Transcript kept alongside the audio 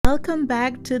Welcome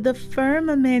back to the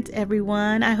firmament,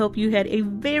 everyone. I hope you had a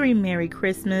very Merry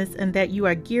Christmas and that you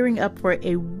are gearing up for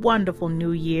a wonderful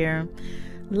new year.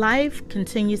 Life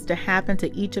continues to happen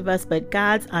to each of us, but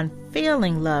God's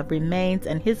unfailing love remains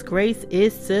and His grace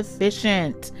is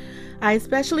sufficient. I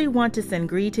especially want to send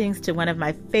greetings to one of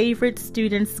my favorite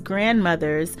students'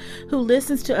 grandmothers who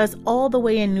listens to us all the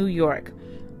way in New York.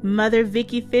 Mother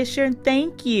Vicky Fisher,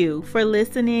 thank you for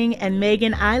listening, and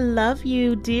Megan, I love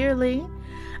you dearly.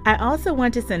 I also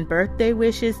want to send birthday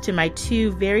wishes to my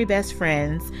two very best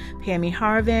friends, Pammy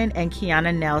Harvin and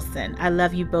Kiana Nelson. I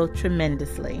love you both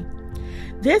tremendously.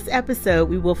 This episode,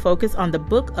 we will focus on the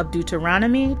book of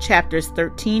Deuteronomy, chapters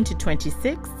 13 to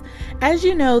 26. As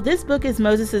you know, this book is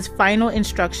Moses' final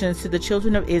instructions to the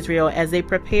children of Israel as they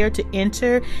prepare to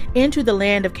enter into the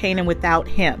land of Canaan without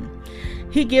him.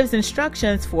 He gives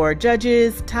instructions for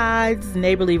judges, tithes,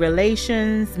 neighborly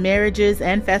relations, marriages,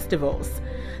 and festivals.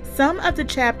 Some of the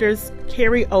chapters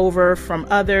carry over from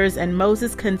others, and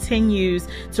Moses continues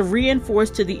to reinforce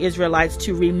to the Israelites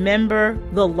to remember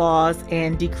the laws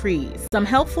and decrees. Some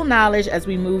helpful knowledge as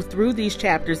we move through these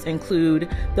chapters include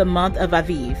the month of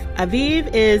Aviv. Aviv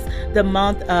is the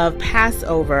month of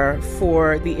Passover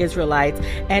for the Israelites,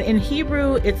 and in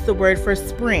Hebrew, it's the word for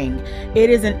spring. It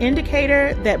is an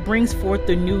indicator that brings forth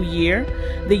the new year,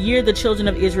 the year the children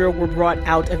of Israel were brought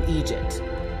out of Egypt.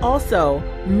 Also,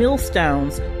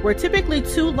 millstones were typically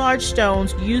two large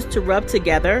stones used to rub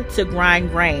together to grind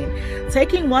grain.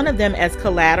 Taking one of them as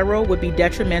collateral would be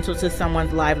detrimental to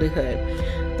someone's livelihood.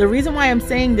 The reason why I'm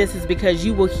saying this is because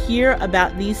you will hear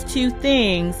about these two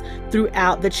things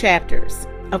throughout the chapters.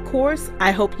 Of course, I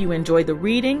hope you enjoy the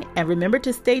reading, and remember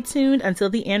to stay tuned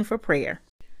until the end for prayer.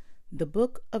 The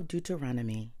Book of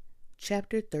Deuteronomy,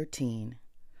 Chapter 13.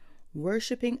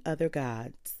 Worshipping Other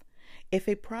Gods. If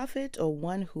a prophet or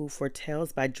one who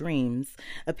foretells by dreams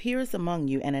appears among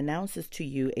you and announces to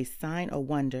you a sign or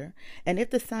wonder, and if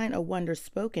the sign or wonder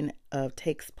spoken of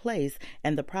takes place,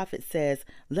 and the prophet says,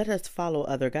 "Let us follow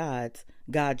other gods,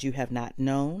 gods you have not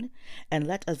known, and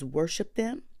let us worship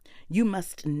them," you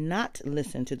must not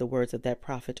listen to the words of that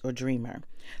prophet or dreamer.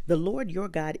 The Lord your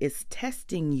God is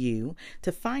testing you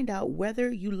to find out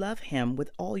whether you love him with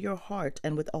all your heart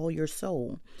and with all your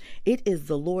soul. It is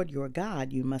the Lord your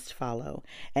God you must follow,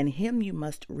 and him you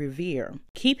must revere.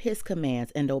 Keep his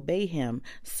commands and obey him,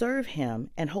 serve him,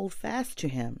 and hold fast to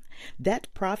him.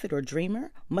 That prophet or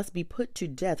dreamer must be put to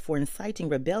death for inciting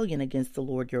rebellion against the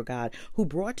Lord your God, who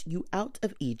brought you out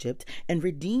of Egypt and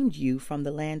redeemed you from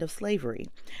the land of slavery.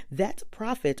 That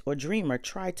prophet or dreamer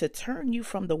tried to turn you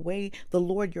from the way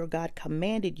the Lord your God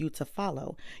commanded you to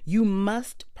follow. You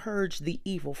must purge the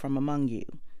evil from among you.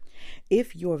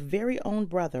 If your very own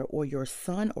brother or your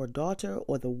son or daughter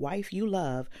or the wife you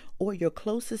love or your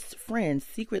closest friend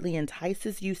secretly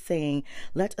entices you, saying,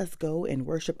 "Let us go and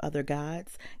worship other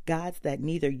gods, gods that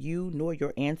neither you nor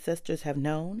your ancestors have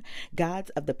known, gods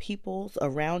of the peoples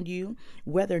around you,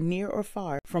 whether near or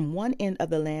far, from one end of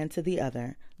the land to the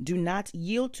other," do not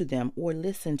yield to them or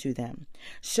listen to them.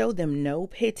 Show them no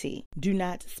pity. Do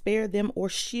not spare them or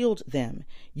shield them.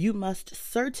 You must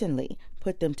certainly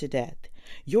put them to death.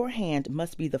 Your hand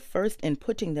must be the first in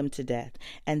putting them to death,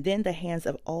 and then the hands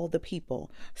of all the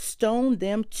people. Stone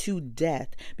them to death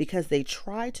because they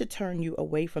tried to turn you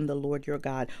away from the Lord your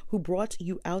God, who brought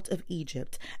you out of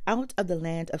Egypt, out of the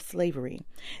land of slavery.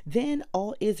 Then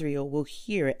all Israel will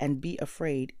hear and be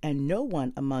afraid, and no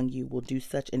one among you will do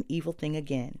such an evil thing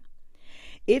again.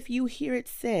 If you hear it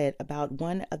said about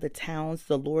one of the towns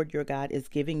the Lord your God is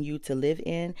giving you to live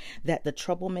in, that the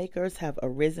troublemakers have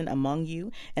arisen among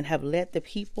you and have led the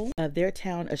people of their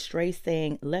town astray,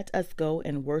 saying, "Let us go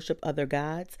and worship other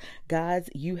gods,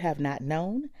 gods you have not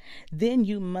known," then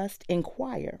you must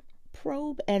inquire,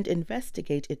 probe, and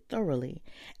investigate it thoroughly.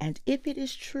 And if it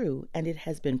is true, and it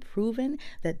has been proven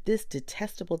that this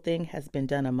detestable thing has been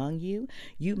done among you,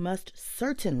 you must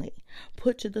certainly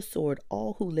put to the sword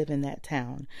all who live in that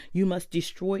town. You must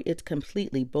destroy it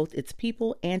completely, both its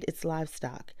people and its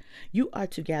livestock. You are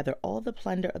to gather all the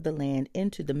plunder of the land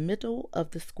into the middle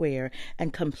of the square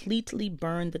and completely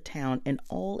burn the town and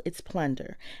all its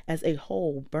plunder as a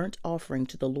whole burnt offering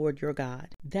to the Lord your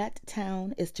God. That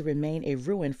town is to remain a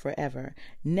ruin forever,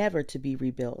 never to be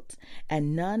rebuilt,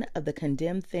 and none of the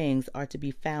condemned things are to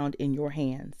be found in your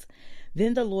hands.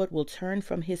 Then the Lord will turn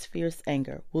from his fierce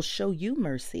anger, will show you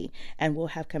mercy, and will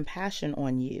have compassion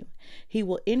on you. He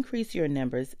will increase your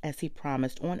numbers as he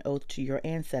promised on oath to your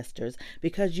ancestors,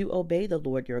 because you obey the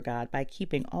Lord your God by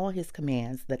keeping all his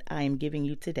commands that I am giving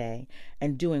you today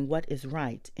and doing what is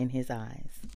right in his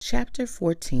eyes. Chapter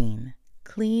 14.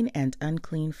 Clean and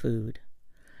unclean food.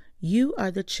 You are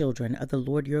the children of the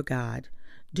Lord your God.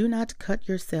 Do not cut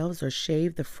yourselves or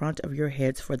shave the front of your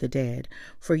heads for the dead,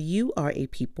 for you are a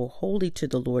people holy to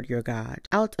the Lord your God.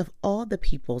 Out of all the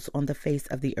peoples on the face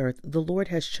of the earth, the Lord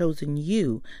has chosen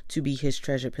you to be his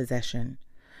treasured possession.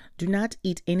 Do not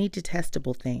eat any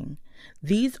detestable thing.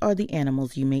 These are the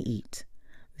animals you may eat: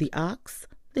 the ox,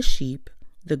 the sheep,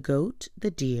 the goat,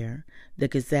 the deer, the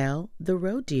gazelle, the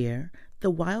roe deer, the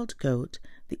wild goat,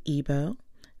 the ebo,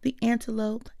 the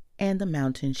antelope, and the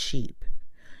mountain sheep.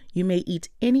 You may eat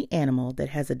any animal that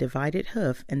has a divided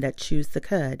hoof and that chews the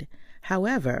cud.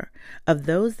 However, of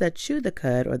those that chew the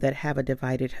cud or that have a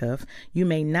divided hoof, you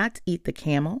may not eat the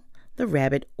camel, the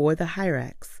rabbit, or the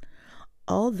hyrax.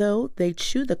 Although they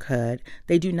chew the cud,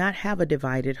 they do not have a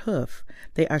divided hoof.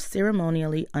 They are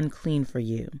ceremonially unclean for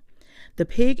you. The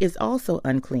pig is also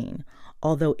unclean.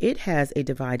 Although it has a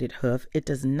divided hoof, it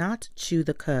does not chew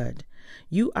the cud.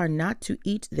 You are not to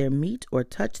eat their meat or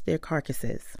touch their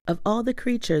carcasses. Of all the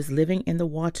creatures living in the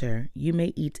water, you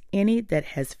may eat any that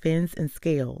has fins and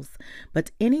scales,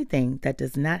 but anything that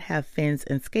does not have fins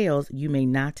and scales you may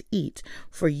not eat,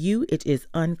 for you it is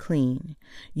unclean.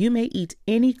 You may eat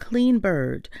any clean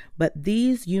bird, but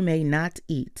these you may not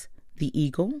eat: the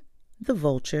eagle, the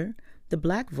vulture, the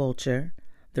black vulture,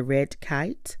 the red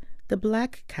kite, the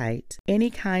black kite, any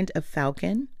kind of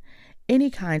falcon, any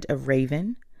kind of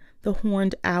raven, the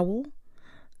horned owl,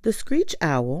 the screech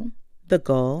owl, the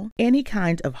gull, any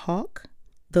kind of hawk,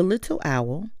 the little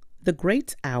owl, the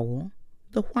great owl,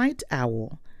 the white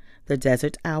owl, the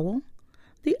desert owl,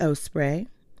 the osprey,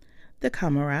 the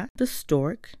cormorant, the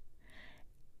stork,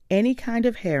 any kind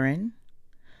of heron,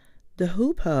 the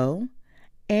hoopoe,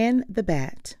 and the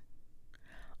bat.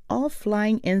 All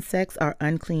flying insects are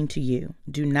unclean to you.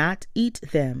 Do not eat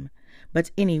them, but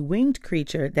any winged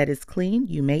creature that is clean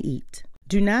you may eat.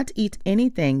 Do not eat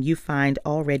anything you find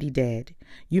already dead.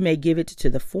 You may give it to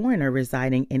the foreigner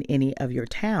residing in any of your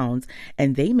towns,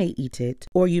 and they may eat it,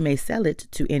 or you may sell it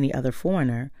to any other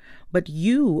foreigner. But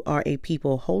you are a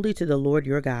people holy to the Lord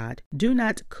your God. Do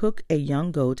not cook a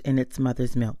young goat in its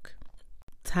mother's milk.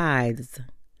 Tithes.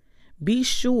 Be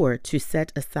sure to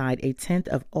set aside 1/10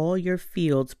 of all your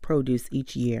field's produce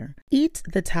each year. Eat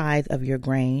the tithe of your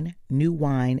grain, new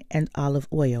wine, and olive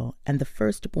oil, and the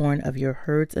firstborn of your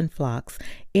herds and flocks,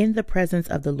 in the presence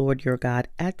of the Lord your God,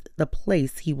 at the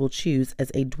place he will choose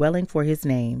as a dwelling for his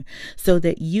name, so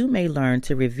that you may learn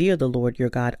to revere the Lord your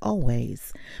God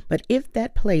always. But if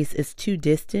that place is too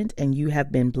distant, and you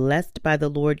have been blessed by the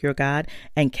Lord your God,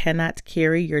 and cannot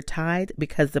carry your tithe,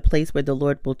 because the place where the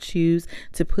Lord will choose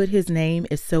to put his name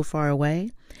is so far away,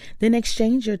 then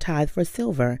exchange your tithe for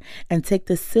silver, and take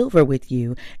the silver with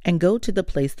you, and go to the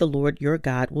place the Lord your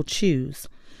God will choose.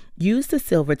 Use the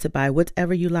silver to buy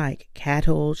whatever you like: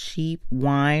 cattle, sheep,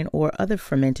 wine, or other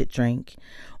fermented drink,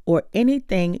 or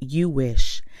anything you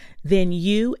wish. Then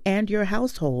you and your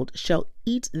household shall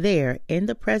eat there in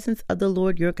the presence of the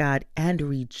Lord your God and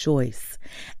rejoice.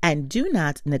 And do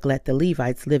not neglect the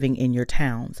Levites living in your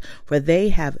towns, for they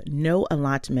have no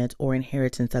allotment or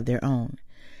inheritance of their own.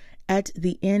 At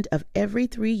the end of every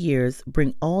 3 years,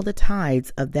 bring all the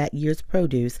tithes of that year's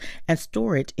produce and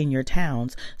store it in your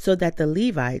towns, so that the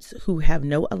Levites, who have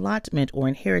no allotment or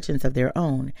inheritance of their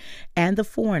own, and the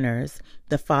foreigners,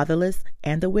 the fatherless,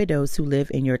 and the widows who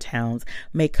live in your towns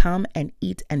may come and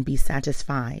eat and be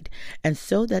satisfied, and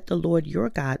so that the Lord your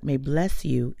God may bless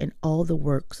you in all the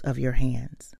works of your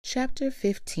hands. Chapter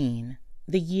 15.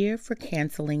 The Year for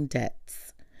Canceling Debts.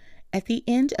 At the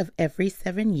end of every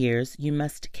 7 years, you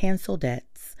must cancel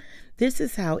debts. This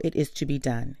is how it is to be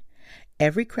done.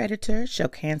 Every creditor shall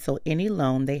cancel any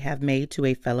loan they have made to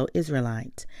a fellow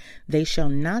Israelite. They shall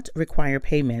not require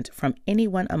payment from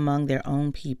anyone among their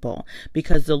own people,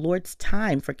 because the Lord's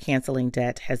time for canceling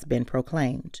debt has been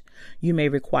proclaimed. You may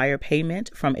require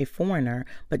payment from a foreigner,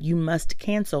 but you must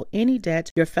cancel any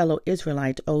debt your fellow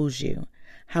Israelite owes you.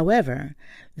 However,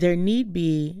 there need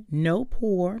be no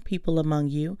poor people among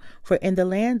you, for in the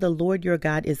land the Lord your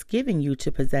God is giving you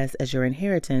to possess as your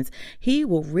inheritance, he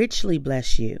will richly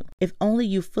bless you, if only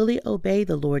you fully obey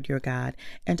the Lord your God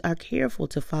and are careful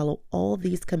to follow all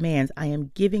these commands I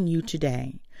am giving you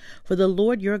today. For the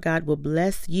Lord your God will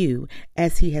bless you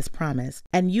as he has promised,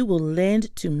 and you will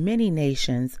lend to many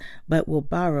nations, but will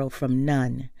borrow from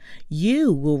none.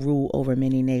 You will rule over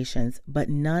many nations, but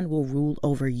none will rule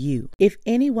over you. If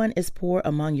anyone is poor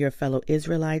among your fellow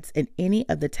Israelites in any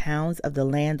of the towns of the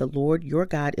land the Lord your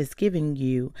God is giving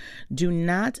you, do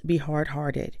not be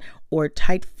hard-hearted or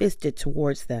tight-fisted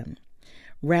towards them.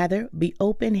 Rather, be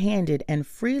open-handed and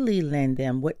freely lend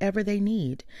them whatever they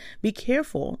need. Be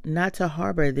careful not to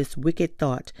harbor this wicked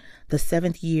thought. The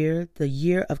 7th year, the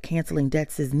year of canceling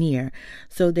debts, is near,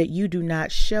 so that you do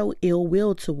not show ill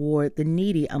will toward the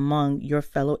needy among your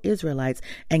fellow Israelites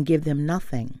and give them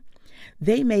nothing.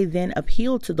 They may then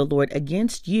appeal to the Lord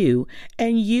against you,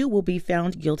 and you will be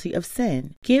found guilty of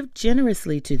sin. Give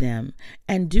generously to them,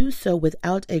 and do so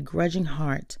without a grudging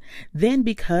heart. Then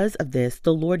because of this,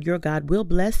 the Lord your God will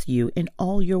bless you in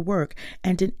all your work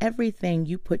and in everything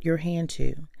you put your hand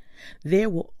to. There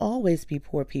will always be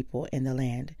poor people in the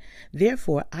land.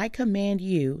 Therefore, I command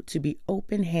you to be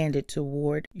open-handed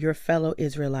toward your fellow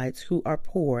Israelites who are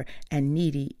poor and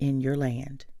needy in your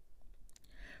land.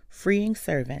 Freeing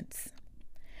servants.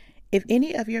 If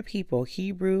any of your people,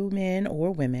 Hebrew men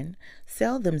or women,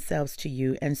 sell themselves to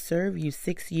you and serve you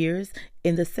 6 years,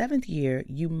 in the 7th year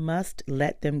you must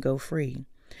let them go free.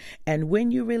 And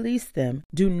when you release them,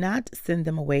 do not send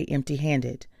them away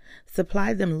empty-handed.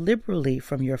 Supply them liberally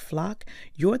from your flock,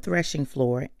 your threshing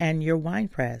floor, and your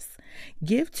winepress.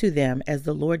 Give to them as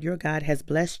the Lord your God has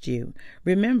blessed you.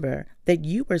 Remember that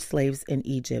you were slaves in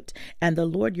Egypt, and the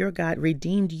Lord your God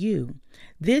redeemed you.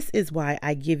 This is why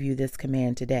I give you this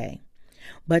command today.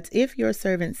 But if your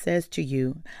servant says to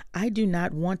you, I do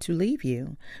not want to leave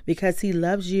you, because he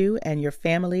loves you and your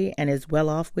family and is well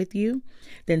off with you,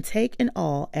 then take an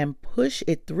awl and push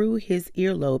it through his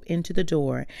earlobe into the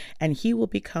door, and he will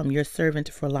become your servant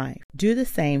for life. Do the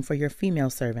same for your female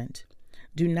servant.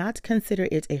 Do not consider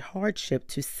it a hardship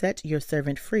to set your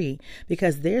servant free,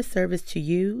 because their service to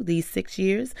you these 6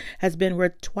 years has been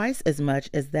worth twice as much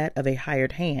as that of a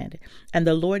hired hand, and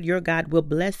the Lord your God will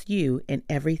bless you in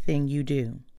everything you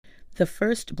do. The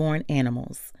firstborn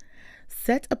animals.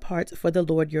 Set apart for the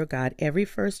Lord your God every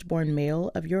firstborn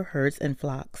male of your herds and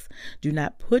flocks. Do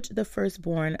not put the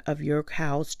firstborn of your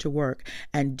cows to work,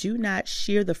 and do not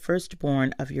shear the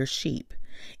firstborn of your sheep.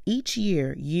 Each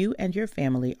year you and your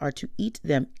family are to eat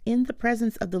them in the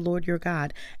presence of the Lord your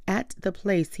God at the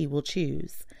place he will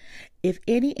choose. If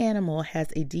any animal has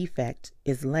a defect,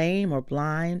 is lame or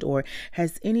blind, or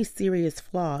has any serious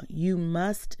flaw, you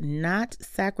must not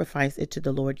sacrifice it to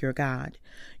the Lord your God.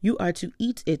 You are to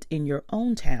eat it in your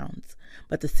own towns.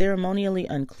 But the ceremonially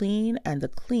unclean and the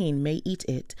clean may eat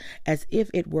it, as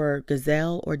if it were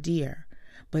gazelle or deer.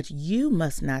 But you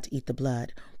must not eat the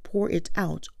blood. Pour it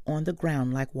out on the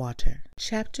ground like water.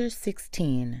 Chapter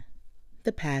 16.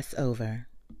 The Passover.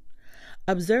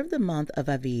 Observe the month of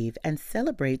Aviv and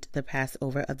celebrate the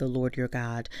Passover of the Lord your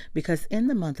God, because in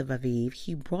the month of Aviv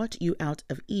he brought you out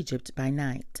of Egypt by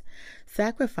night.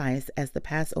 Sacrifice as the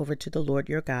Passover to the Lord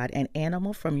your God an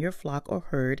animal from your flock or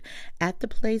herd at the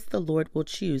place the Lord will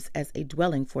choose as a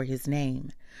dwelling for his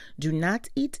name. Do not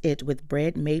eat it with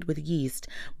bread made with yeast,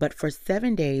 but for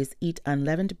 7 days eat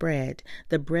unleavened bread,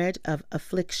 the bread of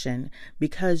affliction,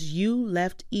 because you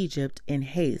left Egypt in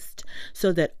haste,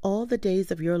 so that all the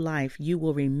days of your life you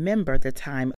will remember the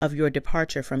time of your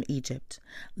departure from Egypt.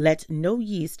 Let no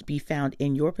yeast be found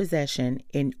in your possession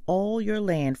in all your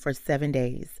land for 7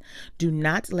 days. Do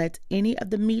not let any of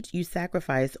the meat you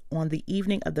sacrifice on the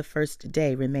evening of the first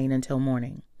day remain until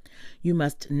morning. You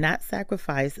must not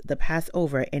sacrifice the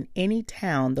Passover in any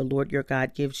town the Lord your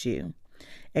God gives you,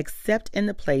 except in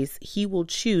the place he will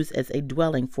choose as a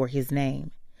dwelling for his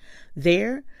name.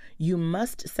 There you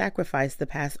must sacrifice the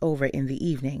Passover in the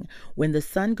evening, when the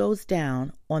sun goes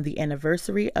down on the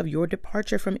anniversary of your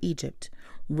departure from Egypt.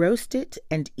 Roast it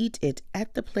and eat it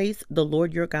at the place the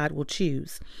Lord your God will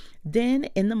choose. Then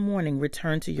in the morning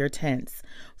return to your tents.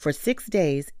 For 6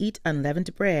 days eat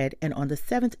unleavened bread, and on the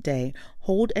 7th day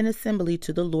hold an assembly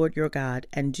to the Lord your God,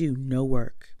 and do no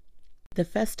work. The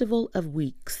Festival of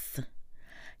Weeks.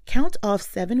 Count off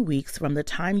 7 weeks from the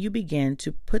time you begin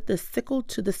to put the sickle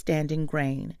to the standing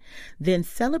grain. Then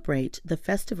celebrate the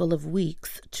Festival of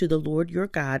Weeks to the Lord your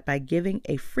God by giving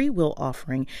a freewill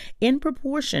offering in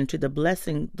proportion to the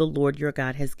blessing the Lord your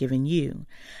God has given you.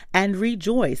 And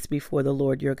rejoice before the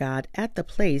Lord your God at the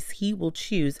place he will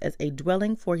choose as a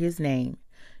dwelling for his name.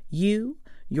 You,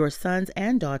 your sons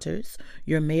and daughters,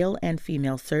 your male and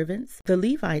female servants, the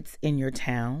Levites in your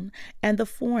town, and the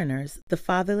foreigners, the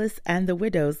fatherless and the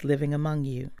widows living among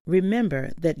you.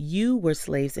 Remember that you were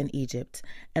slaves in Egypt,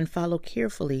 and follow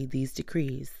carefully these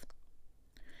decrees.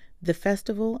 The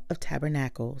Festival of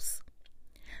Tabernacles.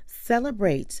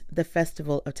 Celebrate the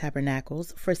Festival of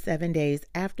Tabernacles for 7 days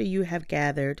after you have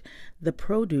gathered the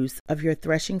produce of your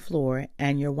threshing floor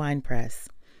and your winepress.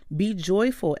 Be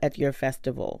joyful at your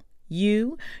festival.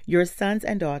 You, your sons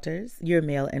and daughters, your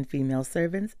male and female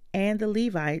servants, and the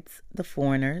Levites, the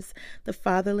foreigners, the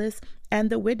fatherless, and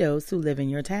the widows who live in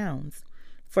your towns.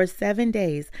 For 7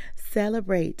 days,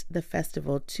 celebrate the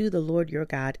festival to the Lord your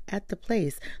God at the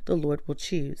place the Lord will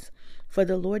choose. For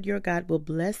the Lord your God will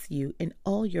bless you in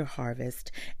all your harvest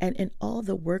and in all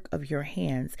the work of your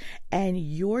hands, and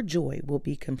your joy will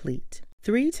be complete.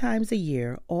 3 times a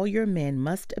year, all your men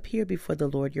must appear before the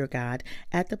Lord your God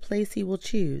at the place he will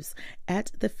choose,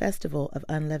 at the festival of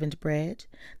unleavened bread,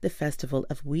 the festival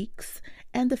of weeks,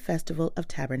 and the festival of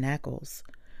tabernacles.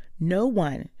 No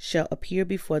one shall appear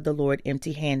before the Lord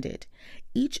empty-handed.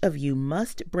 Each of you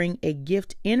must bring a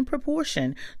gift in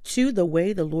proportion to the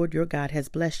way the Lord your God has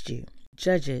blessed you.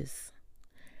 Judges.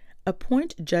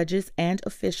 Appoint judges and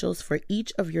officials for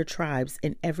each of your tribes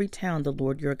in every town the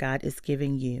Lord your God is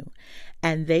giving you,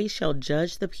 and they shall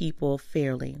judge the people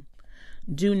fairly.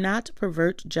 Do not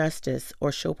pervert justice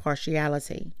or show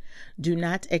partiality. Do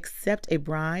not accept a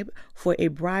bribe, for a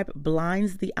bribe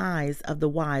blinds the eyes of the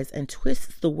wise and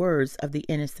twists the words of the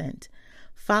innocent.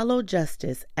 Follow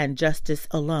justice and justice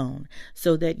alone,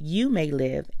 so that you may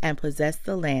live and possess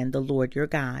the land the Lord your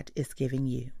God is giving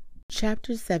you.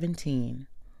 Chapter 17.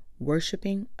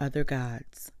 Worshipping other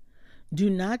gods. Do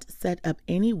not set up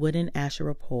any wooden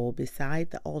Asherah pole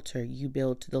beside the altar you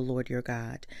build to the Lord your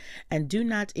God, and do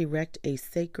not erect a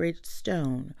sacred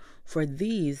stone, for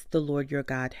these the Lord your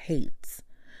God hates.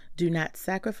 Do not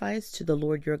sacrifice to the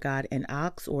Lord your God an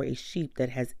ox or a sheep that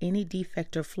has any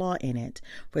defect or flaw in it,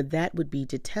 for that would be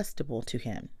detestable to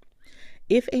him.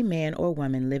 If a man or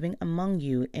woman living among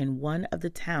you in one of the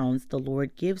towns the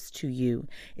Lord gives to you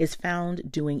is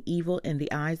found doing evil in the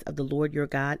eyes of the Lord your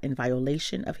God in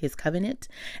violation of his covenant,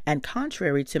 and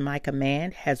contrary to my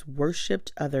command has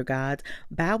worshipped other gods,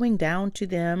 bowing down to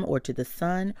them or to the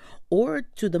sun or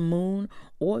to the moon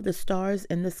or the stars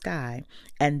in the sky,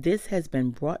 and this has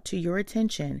been brought to your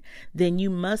attention, then you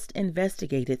must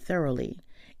investigate it thoroughly.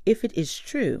 If it is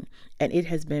true, and it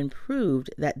has been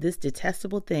proved that this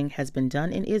detestable thing has been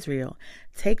done in Israel,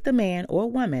 take the man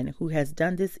or woman who has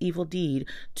done this evil deed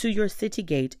to your city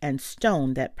gate and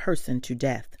stone that person to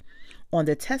death. On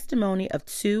the testimony of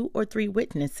 2 or 3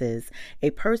 witnesses, a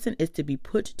person is to be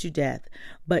put to death,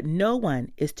 but no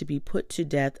one is to be put to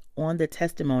death on the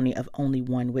testimony of only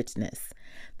 1 witness.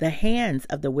 The hands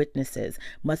of the witnesses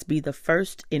must be the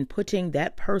first in putting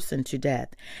that person to death,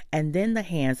 and then the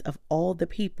hands of all the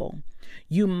people.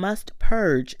 You must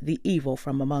purge the evil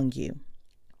from among you.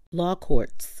 Law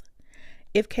courts.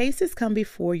 If cases come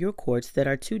before your courts that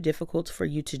are too difficult for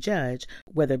you to judge,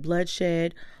 whether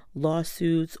bloodshed,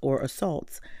 lawsuits, or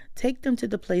assaults, take them to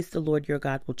the place the Lord your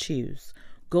God will choose.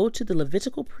 Go to the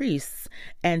Levitical priests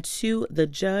and to the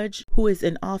judge who is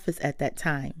in office at that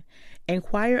time.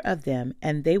 Inquire of them,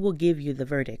 and they will give you the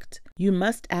verdict. You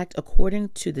must act according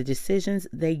to the decisions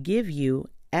they give you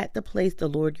at the place the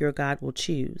Lord your God will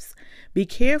choose. Be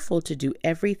careful to do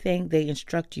everything they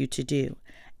instruct you to do.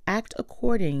 Act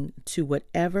according to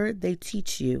whatever they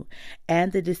teach you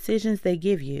and the decisions they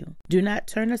give you. Do not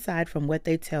turn aside from what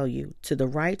they tell you, to the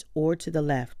right or to the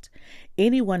left.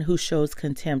 Anyone who shows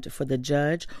contempt for the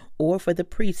judge or for the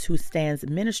priest who stands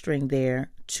ministering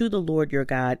there to the Lord your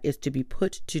God is to be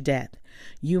put to death.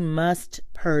 You must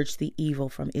purge the evil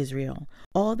from Israel.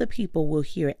 All the people will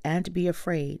hear and be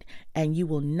afraid, and you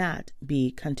will not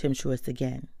be contemptuous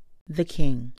again. The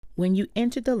king. When you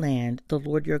enter the land the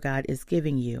Lord your God is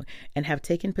giving you, and have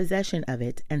taken possession of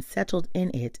it, and settled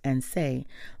in it, and say,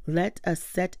 "Let us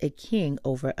set a king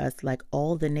over us like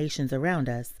all the nations around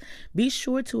us," be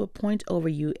sure to appoint over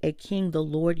you a king the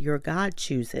Lord your God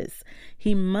chooses.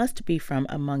 He must be from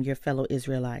among your fellow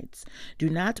Israelites. Do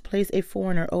not place a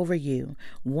foreigner over you,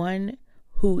 one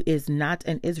who is not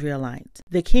an Israelite.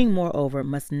 The king, moreover,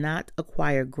 must not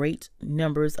acquire great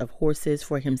numbers of horses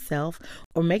for himself,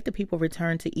 or make the people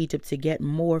return to Egypt to get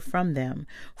more from them.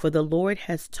 For the Lord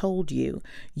has told you,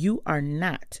 you are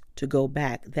not to go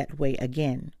back that way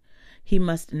again. He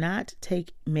must not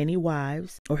take many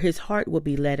wives, or his heart will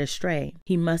be led astray.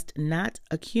 He must not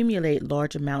accumulate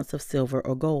large amounts of silver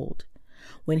or gold.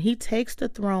 When he takes the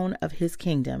throne of his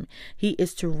kingdom, he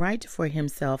is to write for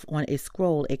himself on a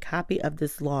scroll a copy of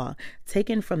this law,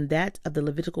 taken from that of the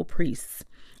Levitical priests.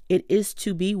 It is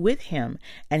to be with him,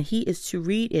 and he is to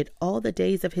read it all the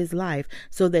days of his life,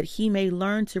 so that he may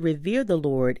learn to revere the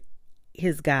Lord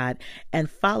his God, and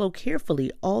follow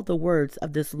carefully all the words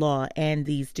of this law and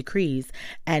these decrees,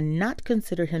 and not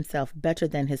consider himself better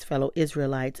than his fellow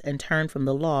Israelites, and turn from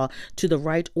the law to the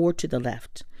right or to the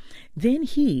left. Then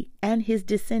he and his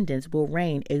descendants will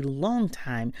reign a long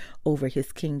time over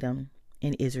his kingdom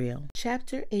in Israel.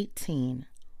 Chapter 18.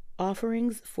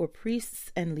 Offerings for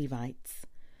priests and Levites.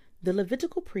 The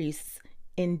Levitical priests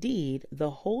Indeed, the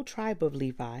whole tribe of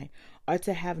Levi are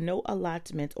to have no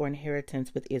allotment or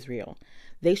inheritance with Israel.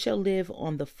 They shall live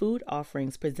on the food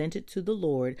offerings presented to the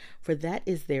Lord, for that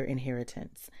is their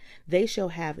inheritance. They shall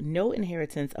have no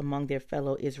inheritance among their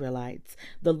fellow Israelites.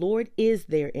 The Lord is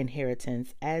their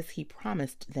inheritance, as he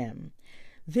promised them.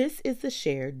 This is the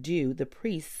share due the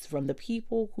priests from the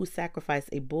people who sacrifice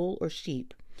a bull or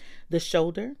sheep, the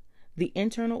shoulder, the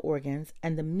internal organs,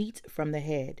 and the meat from the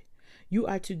head. You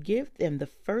are to give them the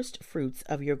first fruits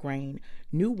of your grain,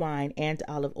 new wine and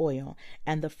olive oil,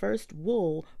 and the first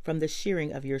wool from the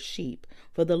shearing of your sheep.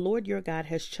 For the Lord your God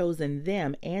has chosen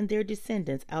them and their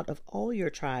descendants out of all your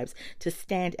tribes to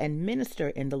stand and minister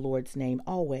in the Lord's name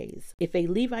always. If a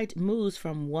Levite moves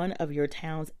from one of your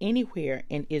towns anywhere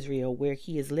in Israel where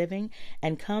he is living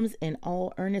and comes in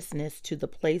all earnestness to the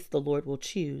place the Lord will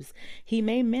choose, he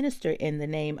may minister in the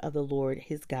name of the Lord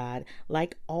his God,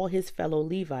 like all his fellow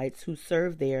Levites who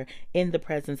serve there in the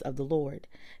presence of the Lord.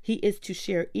 He is to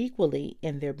share equally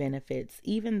in their benefits,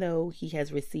 even though he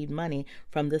has received money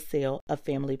from the sale of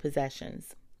family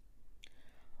possessions.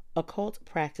 Occult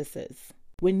practices.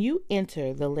 When you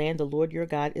enter the land the Lord your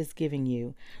God is giving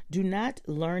you, do not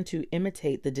learn to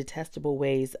imitate the detestable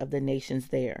ways of the nations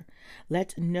there.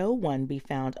 Let no one be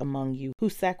found among you who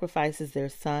sacrifices their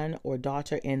son or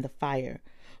daughter in the fire,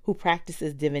 who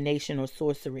practices divination or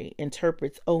sorcery,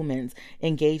 interprets omens,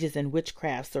 engages in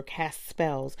witchcrafts or casts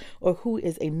spells, or who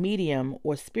is a medium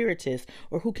or spiritist,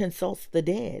 or who consults the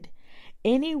dead.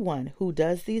 Anyone who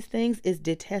does these things is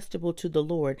detestable to the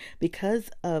Lord. Because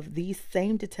of these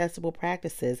same detestable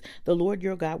practices, the Lord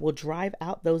your God will drive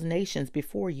out those nations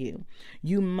before you.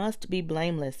 You must be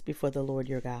blameless before the Lord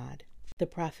your God. The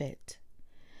prophet.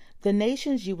 The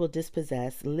nations you will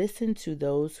dispossess listen to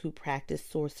those who practice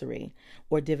sorcery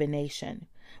or divination.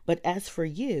 But as for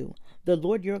you, the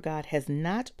Lord your God has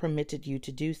not permitted you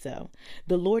to do so.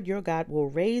 The Lord your God will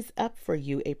raise up for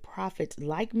you a prophet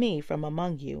like me from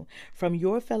among you, from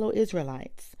your fellow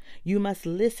Israelites. You must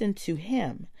listen to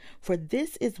him, for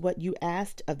this is what you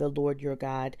asked of the Lord your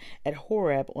God at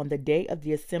Horeb on the day of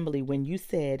the assembly, when you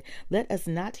said, "Let us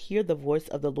not hear the voice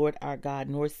of the Lord our God,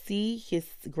 nor see his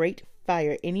great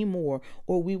fire any more,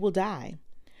 or we will die."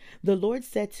 The Lord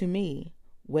said to me,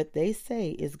 "What they say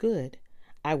is good.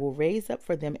 I will raise up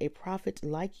for them a prophet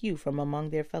like you from among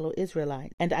their fellow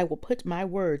Israelites, and I will put my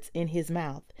words in his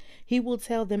mouth. He will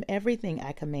tell them everything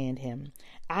I command him.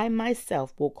 I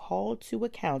myself will call to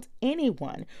account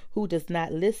anyone who does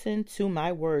not listen to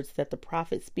my words that the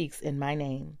prophet speaks in my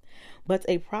name. But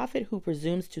a prophet who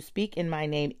presumes to speak in my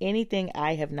name anything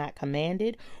I have not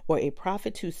commanded, or a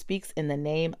prophet who speaks in the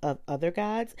name of other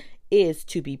gods, is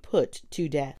to be put to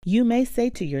death." You may say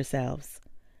to yourselves,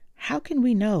 "How can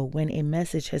we know when a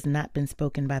message has not been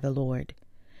spoken by the Lord?"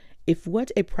 If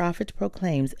what a prophet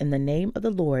proclaims in the name of the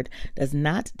Lord does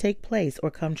not take place or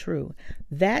come true,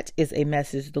 that is a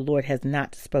message the Lord has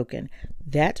not spoken.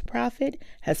 That prophet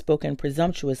has spoken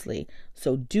presumptuously,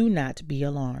 so do not be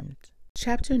alarmed.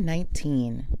 Chapter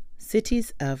 19.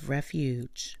 Cities of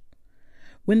Refuge.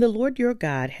 When the Lord your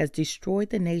God has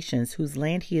destroyed the nations whose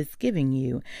land he is giving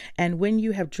you, and when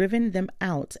you have driven them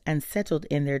out and settled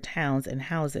in their towns and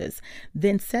houses,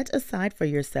 then set aside for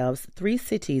yourselves 3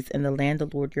 cities in the land the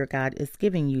Lord your God is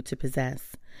giving you to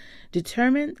possess.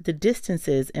 Determine the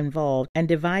distances involved and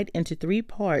divide into 3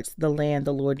 parts the land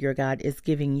the Lord your God is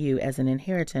giving you as an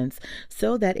inheritance,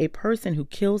 so that a person who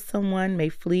kills someone may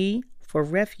flee for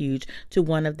refuge to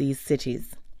one of these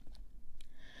cities.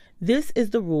 This is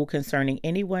the rule concerning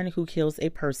anyone who kills a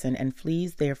person and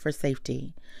flees there for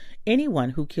safety.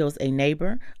 Anyone who kills a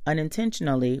neighbor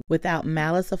unintentionally without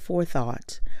malice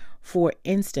aforethought. For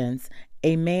instance,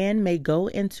 a man may go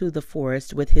into the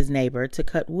forest with his neighbor to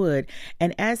cut wood,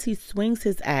 and as he swings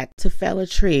his axe to fell a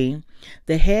tree,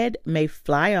 the head may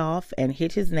fly off and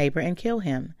hit his neighbor and kill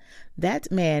him.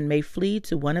 That man may flee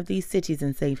to one of these cities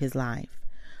and save his life.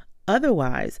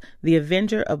 Otherwise, the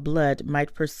avenger of blood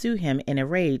might pursue him in a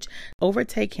rage,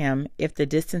 overtake him if the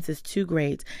distance is too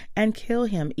great, and kill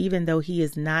him even though he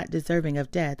is not deserving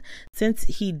of death, since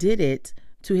he did it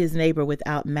to his neighbor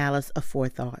without malice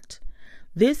aforethought.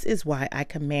 This is why I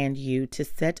command you to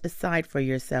set aside for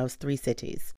yourselves 3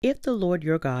 cities. If the Lord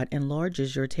your God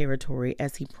enlarges your territory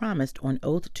as he promised on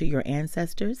oath to your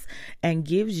ancestors, and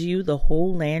gives you the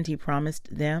whole land he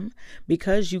promised them,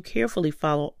 because you carefully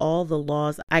follow all the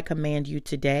laws I command you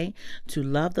today, to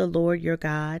love the Lord your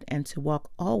God and to walk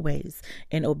always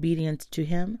in obedience to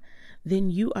him, then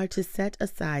you are to set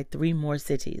aside 3 more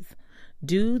cities.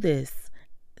 Do this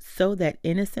so that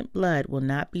innocent blood will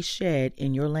not be shed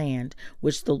in your land,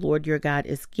 which the Lord your God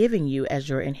is giving you as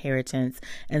your inheritance,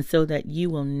 and so that you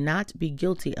will not be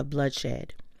guilty of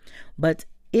bloodshed. But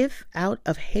if out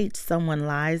of hate someone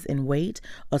lies in wait,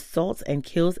 assaults and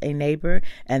kills a neighbor,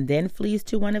 and then flees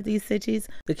to one of these cities,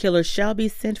 the killer shall be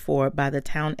sent for by the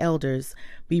town elders,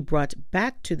 be brought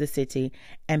back to the city,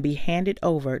 and be handed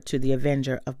over to the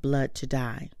avenger of blood to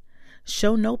die.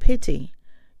 Show no pity.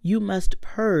 You must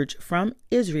purge from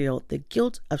Israel the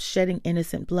guilt of shedding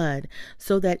innocent blood,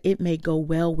 so that it may go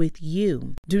well with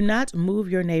you. Do not move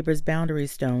your neighbor's boundary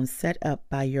stones set up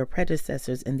by your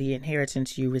predecessors in the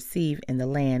inheritance you receive in the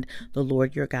land the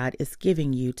Lord your God is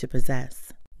giving you to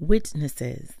possess.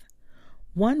 Witnesses.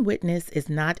 One witness is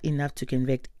not enough to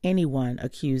convict anyone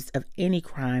accused of any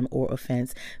crime or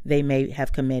offense they may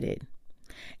have committed.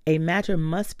 A matter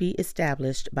must be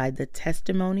established by the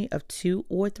testimony of 2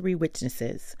 or 3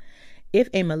 witnesses. If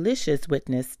a malicious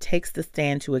witness takes the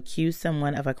stand to accuse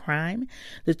someone of a crime,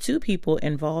 the 2 people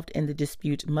involved in the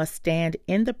dispute must stand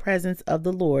in the presence of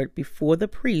the Lord before the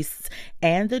priests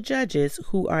and the judges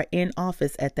who are in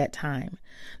office at that time.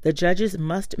 The judges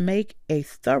must make a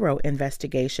thorough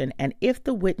investigation, and if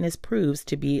the witness proves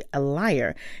to be a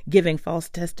liar, giving false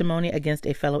testimony against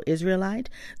a fellow Israelite,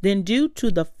 then do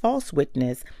to the false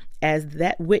witness as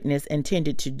that witness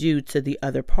intended to do to the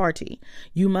other party.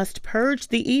 You must purge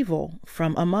the evil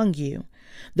from among you.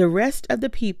 The rest of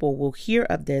the people will hear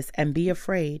of this and be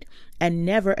afraid, and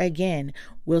never again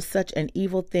will such an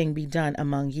evil thing be done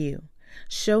among you.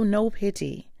 Show no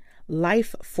pity.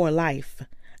 Life for life,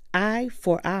 eye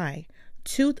for eye,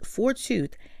 tooth for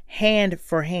tooth, hand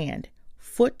for hand,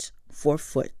 foot for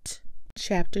foot.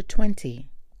 Chapter 20.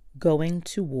 Going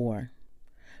to War.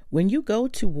 When you go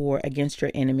to war against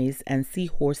your enemies and see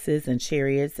horses and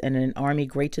chariots and an army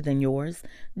greater than yours,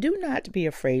 do not be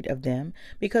afraid of them,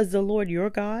 because the Lord your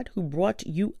God, who brought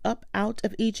you up out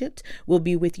of Egypt, will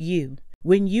be with you.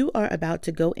 When you are about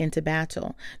to go into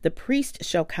battle, the priest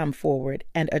shall come forward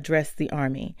and address the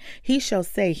army. He shall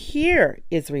say, "Hear,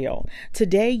 Israel,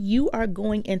 today you are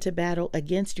going into battle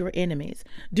against your enemies.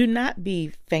 Do not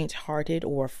be faint-hearted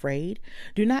or afraid.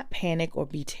 Do not panic or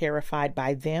be terrified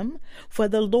by them, for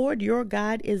the Lord your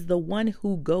God is the one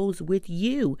who goes with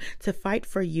you to fight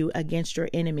for you against your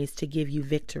enemies to give you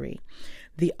victory."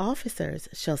 The officers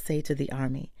shall say to the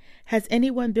army, "Has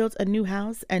anyone built a new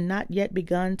house and not yet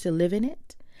begun to live in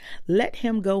it? Let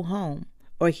him go home,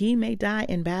 or he may die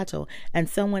in battle, and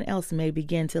someone else may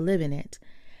begin to live in it.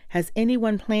 Has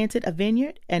anyone planted a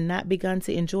vineyard and not begun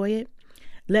to enjoy it?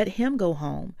 Let him go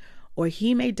home, or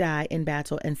he may die in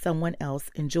battle, and someone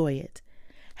else enjoy it.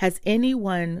 Has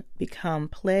anyone become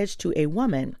pledged to a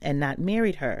woman and not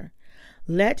married her?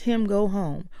 Let him go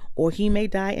home, or he may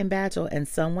die in battle, and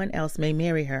someone else may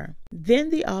marry her." Then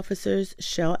the officers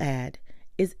shall add,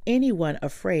 "Is anyone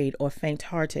afraid or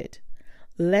faint-hearted?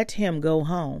 Let him go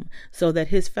home, so that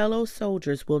his fellow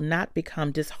soldiers will not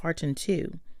become disheartened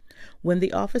too." When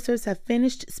the officers have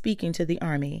finished speaking to the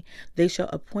army, they shall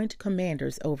appoint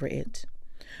commanders over it.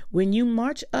 When you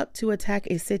march up to attack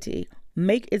a city,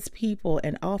 make its people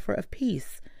an offer of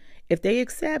peace. If they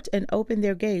accept and open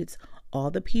their gates, all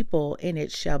the people in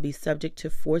it shall be subject to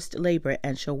forced labor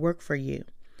and shall work for you.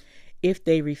 If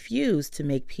they refuse to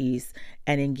make peace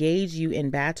and engage you in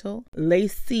battle, lay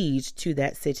siege to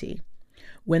that city.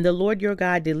 When the Lord your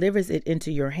God delivers it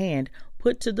into your hand,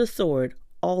 put to the sword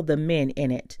all the men in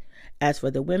it. As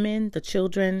for the women, the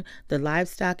children, the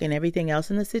livestock, and everything else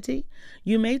in the city,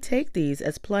 you may take these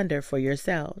as plunder for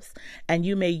yourselves, and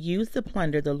you may use the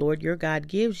plunder the Lord your God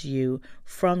gives you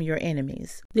from your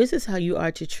enemies. This is how you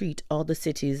are to treat all the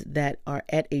cities that are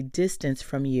at a distance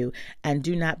from you and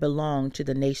do not belong to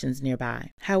the nations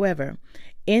nearby. However,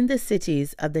 in the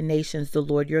cities of the nations the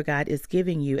Lord your God is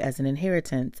giving you as an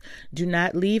inheritance, do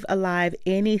not leave alive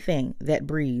anything that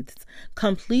breathes.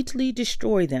 Completely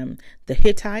destroy them: the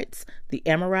Hittites, the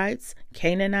Amorites,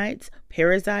 Canaanites,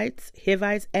 Perizzites,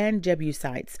 Hivites, and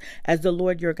Jebusites, as the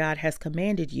Lord your God has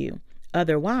commanded you.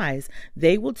 Otherwise,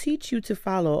 they will teach you to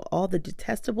follow all the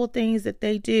detestable things that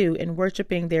they do in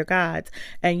worshiping their gods,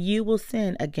 and you will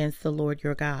sin against the Lord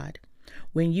your God.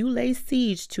 When you lay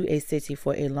siege to a city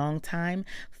for a long time,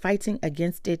 fighting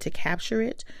against it to capture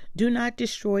it, do not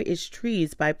destroy its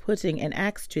trees by putting an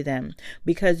axe to them,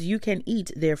 because you can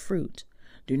eat their fruit.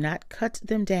 Do not cut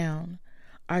them down.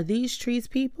 Are these trees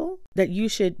people, that you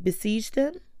should besiege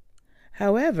them?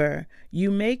 However,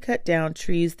 you may cut down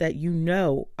trees that you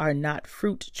know are not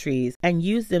fruit trees, and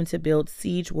use them to build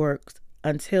siege works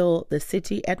until the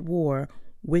city at war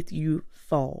with you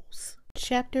falls.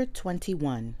 Chapter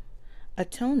 21.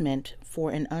 Atonement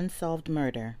for an unsolved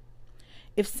murder.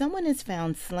 If someone is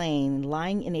found slain,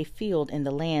 lying in a field in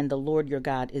the land the Lord your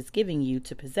God is giving you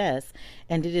to possess,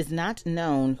 and it is not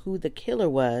known who the killer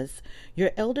was,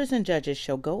 your elders and judges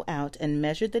shall go out and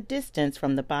measure the distance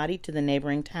from the body to the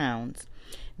neighboring towns.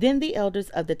 Then the elders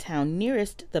of the town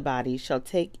nearest the body shall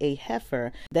take a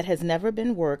heifer that has never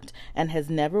been worked and has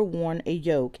never worn a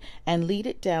yoke, and lead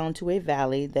it down to a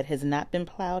valley that has not been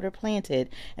plowed or planted,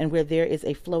 and where there is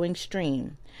a flowing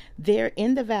stream. There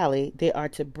in the valley they are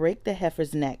to break the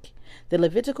heifer's neck. The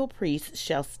Levitical priests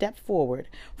shall step forward,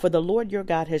 for the Lord your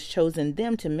God has chosen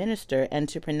them to minister and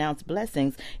to pronounce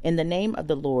blessings in the name of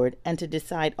the Lord, and to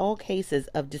decide all cases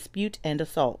of dispute and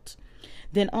assault.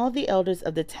 Then all the elders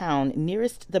of the town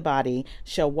nearest the body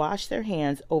shall wash their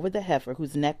hands over the heifer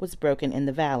whose neck was broken in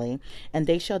the valley, and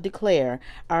they shall declare,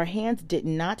 Our hands did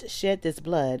not shed this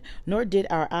blood, nor did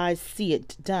our eyes see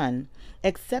it done.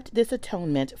 Accept this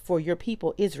atonement for your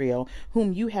people Israel,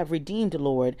 whom you have redeemed,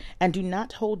 Lord, and do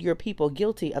not hold your people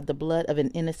guilty of the blood of an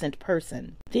innocent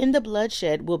person. Then the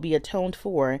bloodshed will be atoned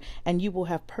for, and you will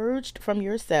have purged from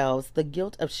yourselves the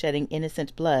guilt of shedding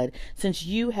innocent blood, since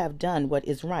you have done what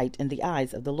is right in the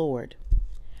eyes of the Lord.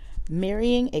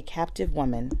 Marrying a captive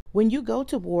woman. When you go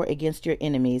to war against your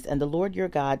enemies, and the Lord your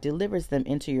God delivers them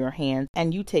into your hands,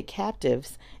 and you take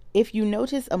captives, if you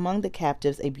notice among the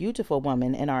captives a beautiful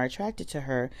woman and are attracted to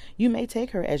her, you may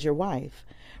take her as your wife.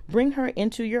 Bring her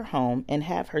into your home and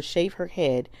have her shave her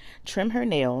head, trim her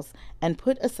nails, and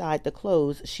put aside the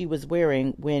clothes she was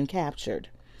wearing when captured.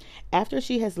 After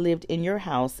she has lived in your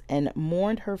house and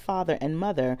mourned her father and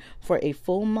mother for a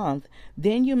full month,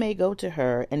 then you may go to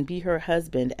her and be her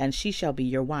husband, and she shall be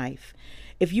your wife.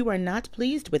 If you are not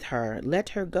pleased with her, let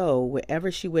her go wherever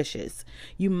she wishes.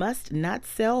 You must not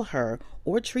sell her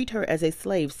or treat her as a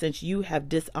slave, since you have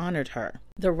dishonored her.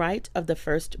 The right of the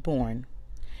firstborn.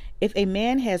 If a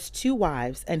man has 2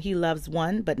 wives, and he loves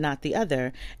one but not the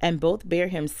other, and both bear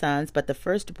him sons, but the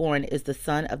firstborn is the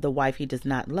son of the wife he does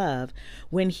not love,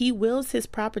 when he wills his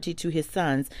property to his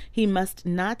sons, he must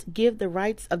not give the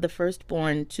rights of the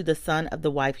firstborn to the son of the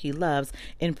wife he loves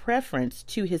in preference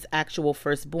to his actual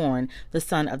firstborn, the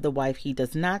son of the wife he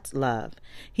does not love.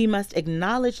 He must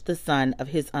acknowledge the son of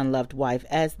his unloved wife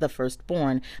as the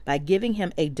firstborn by giving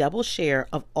him a double share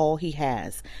of all he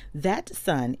has. That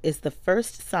son is the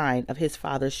first sign of his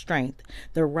father's strength.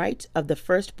 The right of the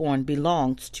firstborn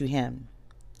belongs to him.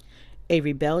 A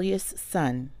rebellious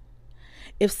son.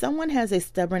 If someone has a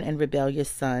stubborn and rebellious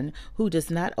son who does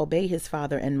not obey his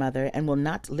father and mother and will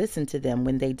not listen to them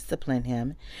when they discipline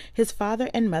him, his father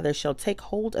and mother shall take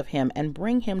hold of him and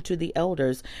bring him to the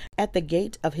elders at the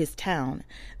gate of his town.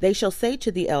 They shall say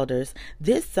to the elders,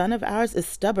 This son of ours is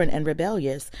stubborn and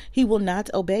rebellious. He will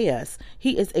not obey us.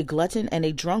 He is a glutton and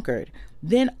a drunkard.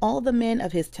 Then all the men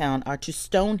of his town are to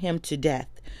stone him to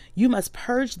death. You must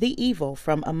purge the evil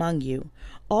from among you.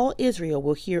 All Israel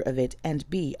will hear of it and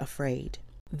be afraid.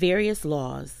 Various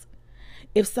laws.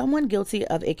 If someone guilty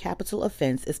of a capital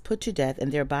offense is put to death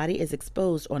and their body is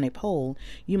exposed on a pole,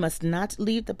 you must not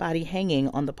leave the body hanging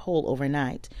on the pole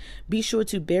overnight. Be sure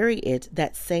to bury it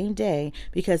that same day,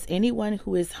 because anyone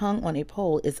who is hung on a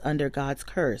pole is under God's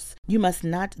curse. You must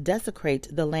not desecrate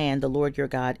the land the Lord your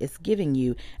God is giving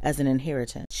you as an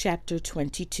inheritance. Chapter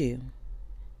 22.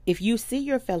 If you see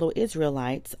your fellow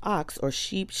Israelites, ox or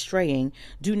sheep straying,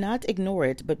 do not ignore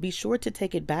it, but be sure to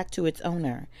take it back to its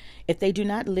owner. If they do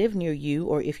not live near you,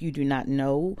 or if you do not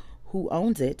know who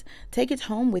owns it, take it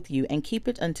home with you and keep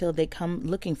it until they come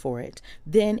looking for it.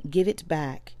 Then give it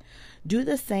back. Do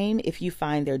the same if you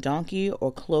find their donkey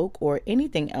or cloak or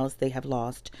anything else they have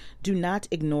lost. Do not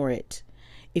ignore it.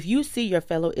 If you see your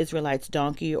fellow Israelites'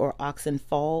 donkey or oxen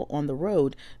fall on the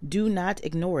road, do not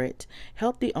ignore it.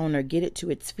 Help the owner get it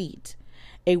to its feet.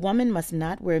 A woman must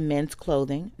not wear men's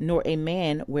clothing, nor a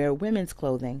man wear women's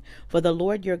clothing, for the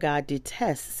Lord your God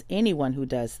detests anyone who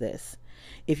does this.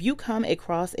 If you come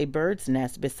across a bird's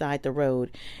nest beside the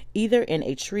road, either in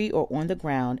a tree or on the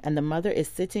ground, and the mother is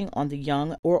sitting on the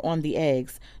young or on the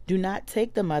eggs, do not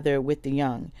take the mother with the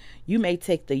young. You may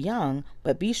take the young,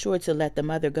 but be sure to let the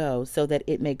mother go, so that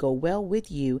it may go well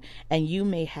with you and you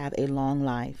may have a long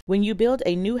life. When you build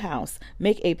a new house,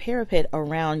 make a parapet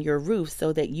around your roof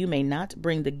so that you may not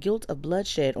bring the guilt of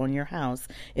bloodshed on your house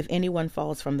if anyone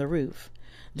falls from the roof.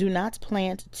 Do not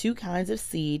plant 2 kinds of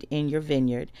seed in your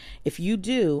vineyard. If you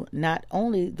do, not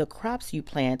only the crops you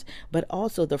plant, but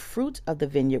also the fruit of the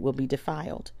vineyard will be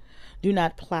defiled. Do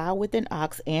not plow with an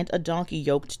ox and a donkey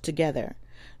yoked together.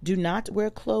 Do not wear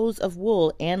clothes of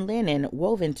wool and linen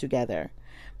woven together.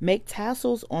 Make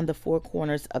tassels on the 4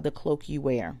 corners of the cloak you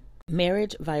wear.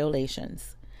 Marriage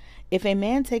violations. If a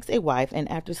man takes a wife and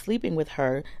after sleeping with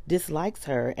her dislikes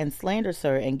her and slanders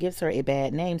her and gives her a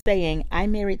bad name, saying, I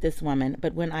married this woman,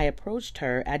 but when I approached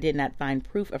her I did not find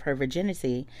proof of her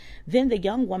virginity, then the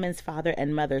young woman's father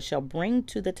and mother shall bring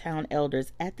to the town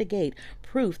elders at the gate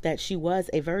proof that she was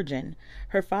a virgin.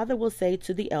 Her father will say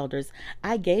to the elders,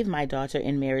 I gave my daughter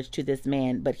in marriage to this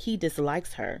man, but he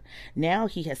dislikes her. Now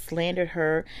he has slandered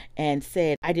her and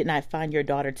said, I did not find your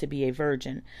daughter to be a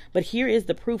virgin, but here is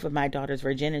the proof of my daughter's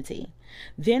virginity.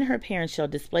 Then her parents shall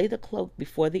display the cloak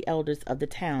before the elders of the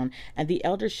town, and the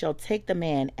elders shall take the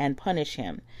man and punish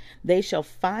him. They shall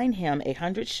fine him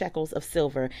 100 shekels of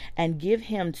silver and give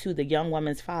him to the young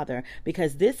woman's father,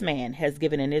 because this man has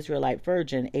given an Israelite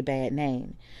virgin a bad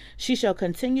name. She shall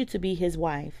continue to be his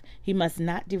wife. He must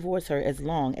not divorce her as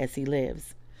long as he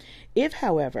lives. If,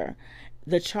 however,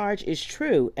 the charge is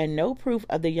true and no proof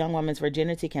of the young woman's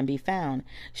virginity can be found,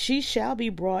 she shall be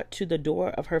brought to the door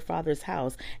of her father's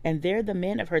house, and there the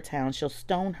men of her town shall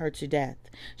stone her to death.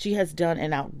 She has done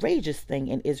an outrageous thing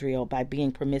in Israel by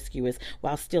being promiscuous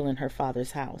while still in her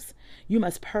father's house. You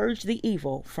must purge the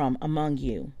evil from among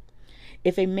you.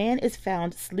 If a man is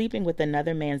found sleeping with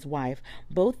another man's wife,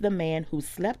 both the man who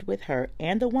slept with her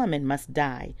and the woman must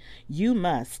die. You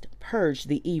must purge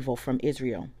the evil from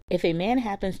Israel. If a man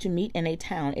happens to meet in a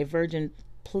town a virgin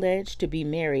pledged to be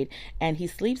married, and he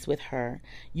sleeps with her,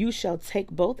 you shall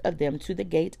take both of them to the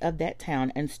gate of that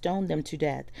town and stone them to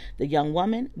death, the young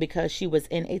woman because she was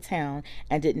in a town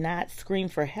and did not scream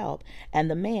for help, and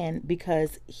the man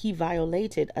because he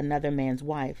violated another man's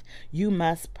wife. You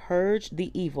must purge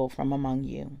the evil from among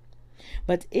you.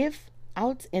 But if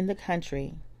out in the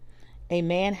country a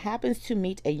man happens to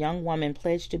meet a young woman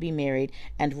pledged to be married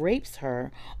and rapes her,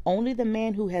 only the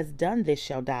man who has done this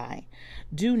shall die.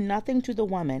 Do nothing to the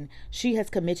woman. She has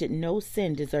committed no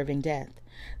sin deserving death.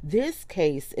 This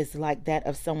case is like that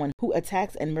of someone who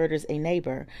attacks and murders a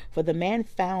neighbor, for the man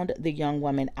found the young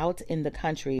woman out in the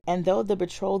country, and though the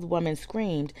betrothed woman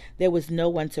screamed, there was no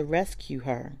one to rescue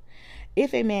her.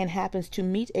 If a man happens to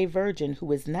meet a virgin who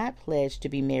is not pledged to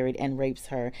be married and rapes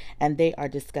her, and they are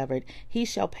discovered, he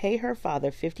shall pay her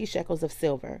father 50 shekels of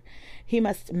silver. He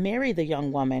must marry the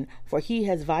young woman, for he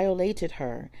has violated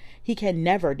her. He can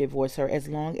never divorce her as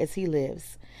long as he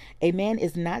lives. A man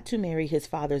is not to marry his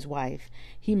father's wife.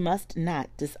 He must not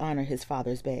dishonor his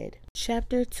father's bed.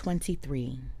 Chapter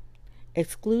 23.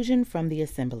 Exclusion from the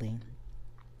assembly.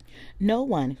 No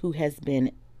one who has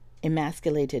been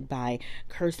emasculated by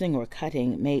cursing or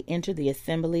cutting may enter the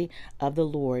assembly of the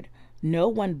Lord. No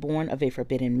one born of a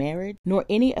forbidden marriage, nor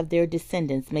any of their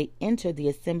descendants may enter the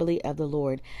assembly of the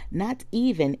Lord, not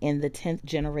even in the 10th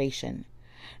generation.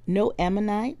 No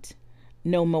Ammonite,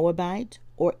 no Moabite,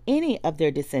 or any of their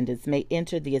descendants may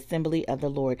enter the assembly of the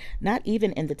Lord, not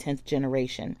even in the 10th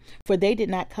generation. For they did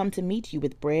not come to meet you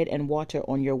with bread and water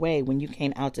on your way when you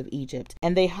came out of Egypt.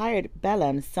 And they hired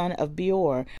Balaam, son of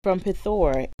Beor, from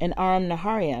Pethor and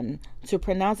Aram-naharaim, to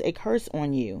pronounce a curse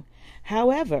on you.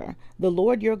 However, the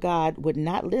Lord your God would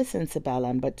not listen to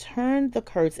Balaam, but turned the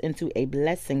curse into a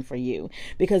blessing for you,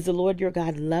 because the Lord your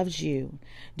God loves you.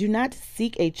 Do not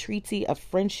seek a treaty of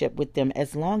friendship with them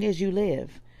as long as you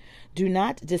live. Do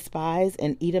not despise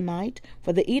an Edomite,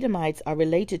 for the Edomites are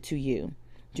related to you.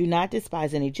 Do not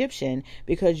despise an Egyptian,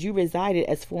 because you resided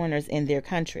as foreigners in their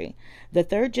country. The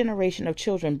 3rd generation of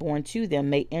children born to them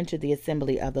may enter the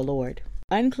assembly of the Lord.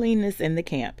 Uncleanness in the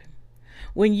camp.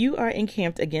 When you are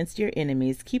encamped against your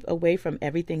enemies, keep away from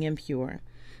everything impure.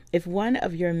 If one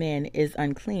of your men is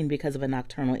unclean because of a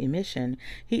nocturnal emission,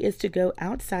 he is to go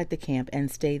outside the camp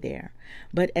and stay there.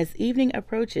 But as evening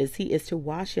approaches, he is to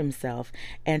wash himself,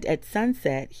 and at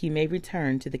sunset he may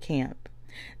return to the camp.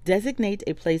 Designate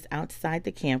a place outside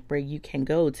the camp where you can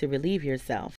go to relieve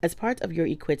yourself. As part of your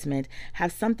equipment,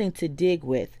 have something to dig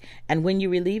with, and when you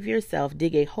relieve yourself,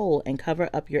 dig a hole and cover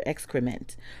up your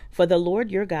excrement. For the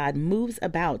Lord your God moves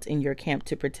about in your camp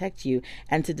to protect you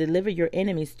and to deliver your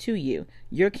enemies to you.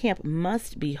 Your camp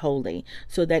must be holy,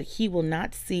 so that he will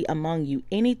not see among you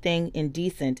anything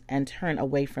indecent and turn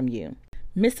away from you.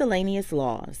 Miscellaneous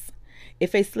laws.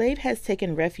 If a slave has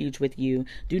taken refuge with you,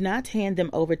 do not hand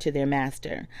them over to their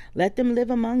master. Let them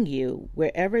live among you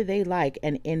wherever they like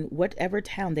and in whatever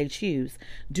town they choose.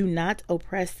 Do not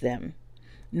oppress them.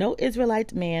 No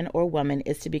Israelite man or woman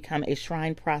is to become a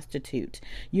shrine prostitute.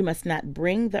 You must not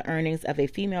bring the earnings of a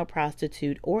female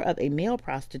prostitute or of a male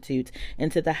prostitute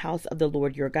into the house of the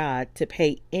Lord your God to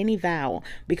pay any vow,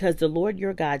 because the Lord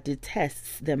your God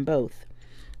detests them both.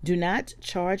 Do not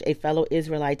charge a fellow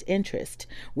Israelite interest,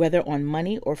 whether on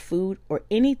money or food or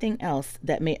anything else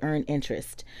that may earn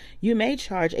interest. You may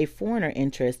charge a foreigner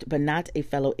interest, but not a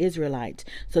fellow Israelite,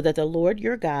 so that the Lord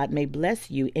your God may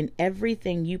bless you in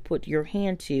everything you put your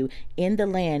hand to in the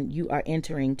land you are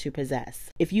entering to possess.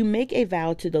 If you make a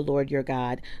vow to the Lord your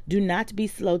God, do not be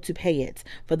slow to pay it,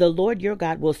 for the Lord your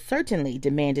God will certainly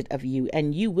demand it of you,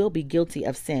 and you will be guilty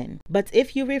of sin. But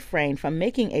if you refrain from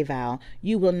making a vow,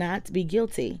 you will not be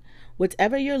guilty.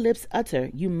 Whatever your lips utter,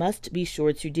 you must be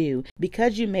sure to do,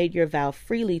 because you made your vow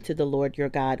freely to the Lord your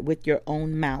God with your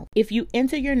own mouth. If you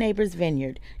enter your neighbor's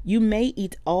vineyard, you may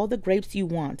eat all the grapes you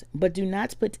want, but do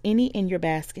not put any in your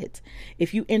basket.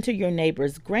 If you enter your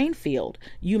neighbor's grain field,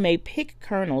 you may pick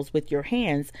kernels with your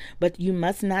hands, but you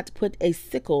must not put a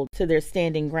sickle to their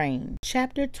standing grain.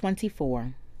 Chapter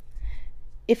 24.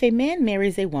 If a man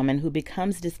marries a woman who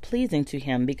becomes displeasing to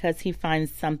him because he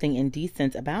finds something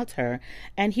indecent about her,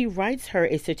 and he writes her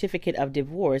a certificate of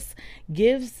divorce,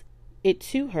 gives it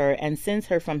to her, and sends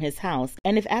her from his house,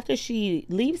 and if after she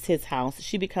leaves his house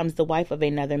she becomes the wife of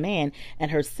another man,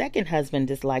 and her second husband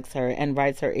dislikes her and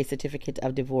writes her a certificate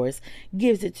of divorce,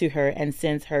 gives it to her, and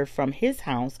sends her from his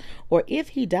house, or if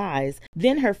he dies,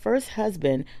 then her first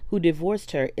husband who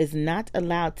divorced her is not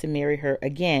allowed to marry her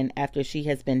again after she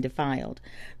has been defiled.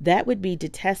 That would be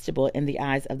detestable in the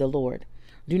eyes of the Lord.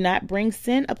 Do not bring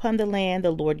sin upon the land the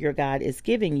Lord your God is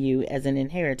giving you as an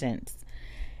inheritance.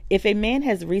 If a man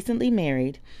has recently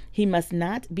married, he must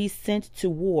not be sent to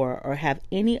war or have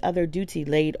any other duty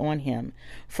laid on him.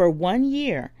 For 1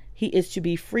 year, he is to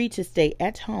be free to stay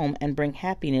at home and bring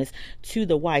happiness to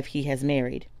the wife he has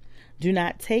married. Do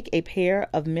not take a pair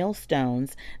of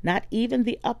millstones, not even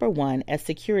the upper one, as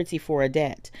security for a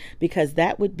debt, because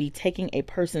that would be taking a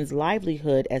person's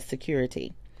livelihood as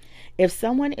security. If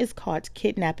someone is caught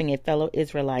kidnapping a fellow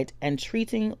Israelite and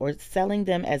treating or selling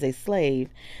them as a slave,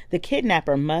 the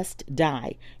kidnapper must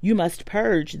die. You must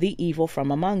purge the evil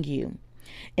from among you.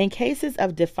 In cases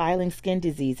of defiling skin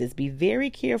diseases, be very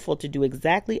careful to do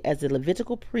exactly as the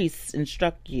Levitical priests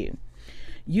instruct you.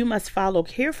 You must follow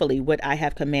carefully what I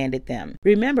have commanded them.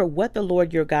 Remember what the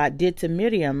Lord your God did to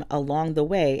Miriam along the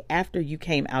way after you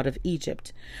came out of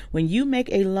Egypt. When you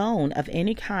make a loan of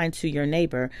any kind to your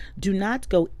neighbor, do not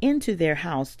go into their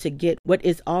house to get what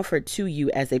is offered to you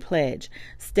as a pledge.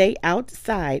 Stay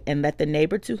outside and let the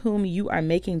neighbor to whom you are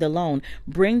making the loan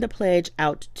bring the pledge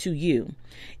out to you.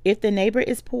 If the neighbor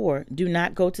is poor, do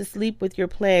not go to sleep with your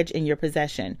pledge in your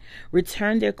possession.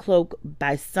 Return their cloak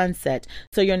by sunset,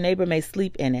 so your neighbor may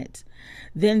sleep in it.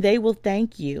 Then they will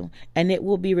thank you, and it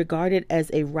will be regarded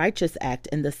as a righteous act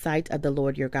in the sight of the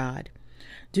Lord your God.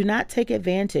 Do not take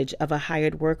advantage of a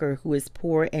hired worker who is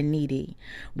poor and needy,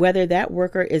 whether that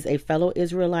worker is a fellow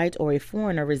Israelite or a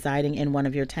foreigner residing in one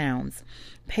of your towns.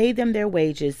 Pay them their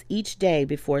wages each day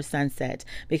before sunset,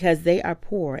 because they are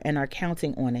poor and are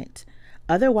counting on it.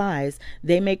 Otherwise,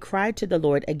 they may cry to the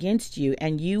Lord against you,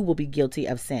 and you will be guilty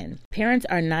of sin. Parents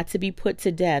are not to be put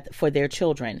to death for their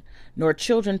children, nor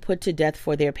children put to death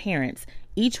for their parents.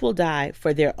 Each will die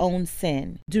for their own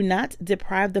sin. Do not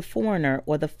deprive the foreigner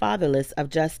or the fatherless of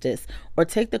justice, or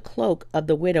take the cloak of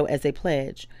the widow as a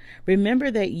pledge.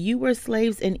 Remember that you were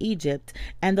slaves in Egypt,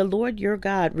 and the Lord your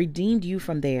God redeemed you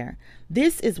from there.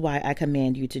 This is why I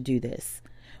command you to do this.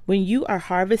 When you are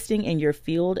harvesting in your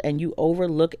field and you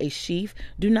overlook a sheaf,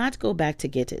 do not go back to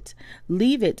get it.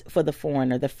 Leave it for the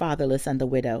foreigner, the fatherless, and the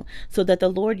widow, so that the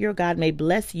Lord your God may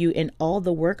bless you in all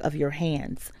the work of your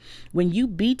hands. When you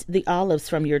beat the olives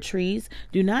from your trees,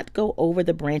 do not go over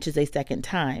the branches a second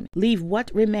time. Leave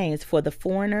what remains for the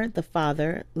foreigner, the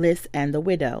fatherless, and the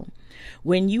widow.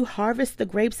 When you harvest the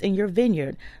grapes in your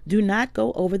vineyard, do not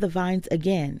go over the vines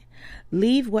again.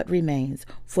 Leave what remains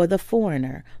for the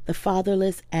foreigner, the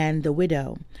fatherless, and the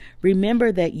widow.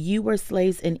 Remember that you were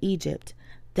slaves in Egypt.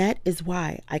 That is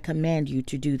why I command you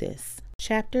to do this.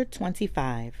 Chapter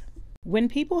 25. When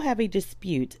people have a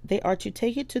dispute, they are to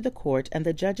take it to the court, and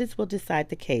the judges will decide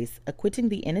the case, acquitting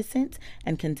the innocent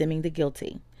and condemning the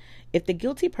guilty. If the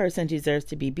guilty person deserves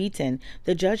to be beaten,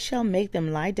 the judge shall make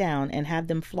them lie down and have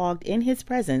them flogged in his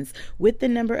presence with the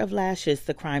number of lashes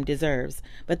the crime deserves.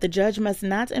 But the judge must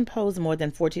not impose more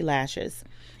than 40 lashes.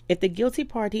 If the guilty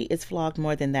party is flogged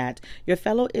more than that, your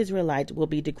fellow Israelite will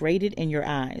be degraded in your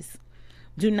eyes.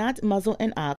 Do not muzzle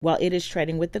an ox while it is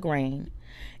treading with the grain.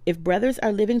 If brothers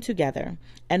are living together,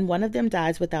 and one of them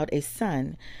dies without a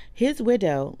son, his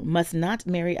widow must not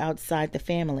marry outside the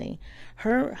family.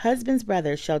 Her husband's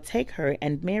brother shall take her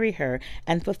and marry her,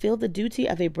 and fulfill the duty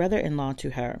of a brother-in-law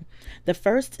to her. The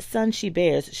first son she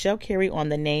bears shall carry on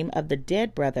the name of the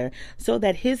dead brother, so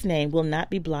that his name will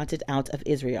not be blotted out of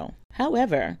Israel.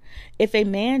 However, if a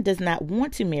man does not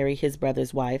want to marry his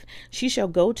brother's wife, she shall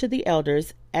go to the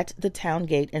elders at the town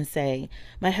gate and say,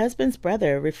 "My husband's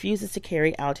brother refuses to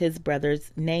carry out his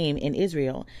brother's name in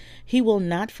Israel. He will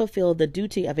not fulfill the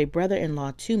duty of a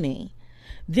brother-in-law to me."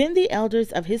 Then the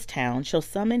elders of his town shall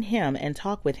summon him and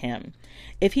talk with him.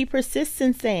 If he persists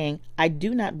in saying, "I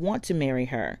do not want to marry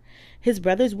her," his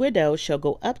brother's widow shall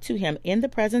go up to him in the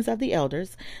presence of the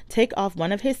elders, take off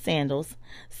one of his sandals,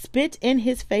 spit in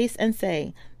his face, and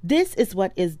say, "This is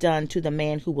what is done to the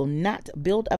man who will not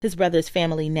build up his brother's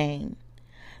family name."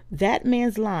 That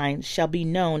man's line shall be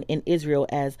known in Israel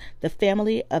as the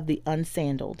family of the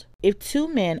unsandaled. If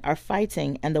two men are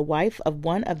fighting and the wife of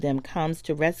one of them comes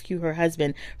to rescue her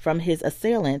husband from his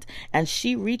assailant, and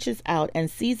she reaches out and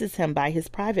seizes him by his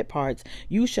private parts,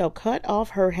 you shall cut off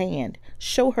her hand.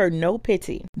 Show her no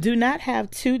pity. Do not have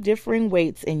two differing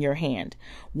weights in your hand,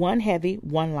 one heavy,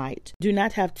 one light. Do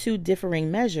not have two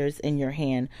differing measures in your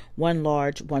hand, one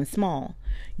large, one small.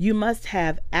 You must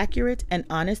have accurate and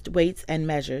honest weights and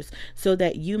measures, so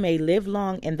that you may live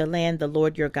long in the land the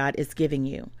Lord your God is giving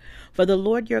you. For the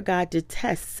Lord your God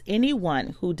detests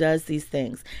anyone who does these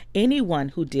things, anyone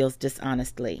who deals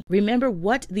dishonestly. Remember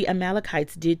what the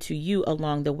Amalekites did to you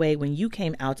along the way when you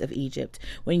came out of Egypt,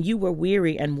 when you were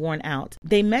weary and worn out.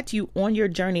 They met you on your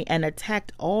journey and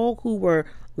attacked all who were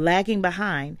lagging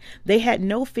behind. They had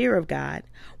no fear of God.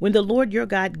 When the Lord your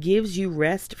God gives you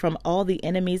rest from all the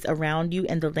enemies around you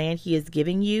in the land he is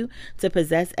giving you to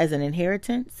possess as an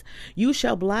inheritance, you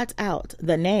shall blot out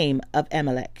the name of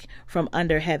Amalek from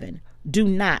under heaven. Do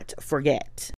not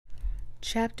forget.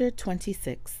 Chapter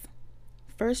 26.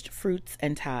 First fruits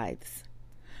and tithes.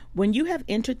 When you have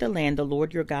entered the land the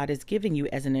Lord your God is giving you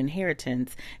as an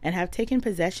inheritance, and have taken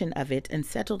possession of it and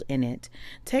settled in it,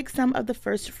 take some of the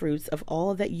first fruits of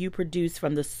all that you produce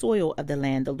from the soil of the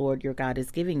land the Lord your God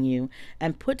is giving you,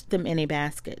 and put them in a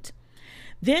basket.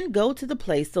 Then go to the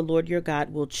place the Lord your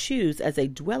God will choose as a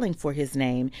dwelling for his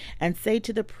name, and say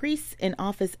to the priests in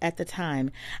office at the time,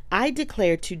 "I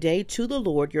declare today to the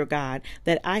Lord your God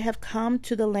that I have come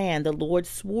to the land the Lord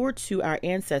swore to our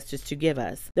ancestors to give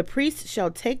us." The priests shall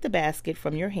take the basket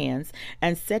from your hands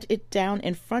and set it down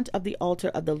in front of the altar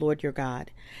of the Lord your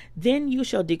God. Then you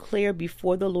shall declare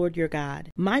before the Lord your God,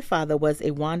 "My father was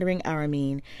a wandering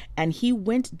Aramean, and he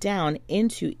went down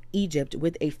into Egypt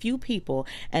with a few people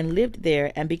and lived there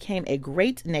and became a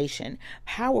great nation,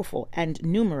 powerful and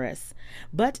numerous.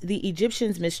 But the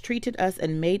Egyptians mistreated us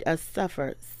and made us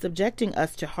suffer, subjecting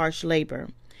us to harsh labor.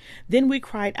 Then we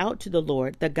cried out to the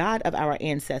Lord, the God of our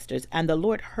ancestors, and the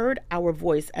Lord heard our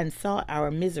voice and saw our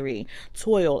misery,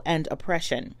 toil, and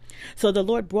oppression. So the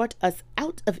Lord brought us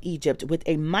out of Egypt with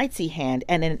a mighty hand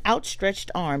and an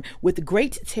outstretched arm, with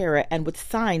great terror and with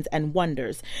signs and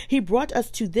wonders. He brought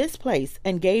us to this place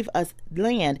and gave us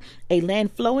land, a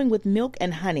land flowing with milk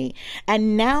and honey.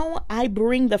 And now I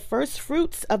bring the first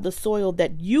fruits of the soil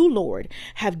that you, Lord,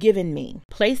 have given me.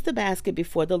 Place the basket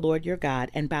before the Lord your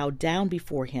God and bow down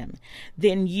before him.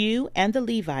 Then you and the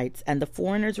Levites and the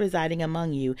foreigners residing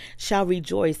among you shall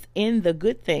rejoice in the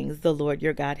good things the Lord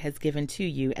your God has given to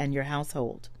you and your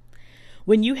household.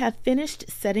 When you have finished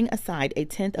setting aside a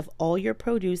tenth of all your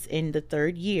produce in the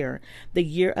 3rd year, the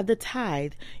year of the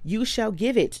tithe, you shall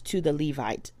give it to the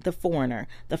Levite, the foreigner,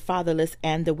 the fatherless,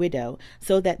 and the widow,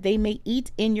 so that they may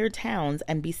eat in your towns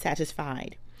and be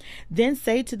satisfied. Then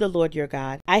say to the Lord your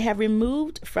God, "I have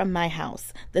removed from my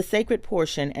house the sacred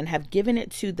portion and have given it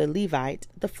to the Levite,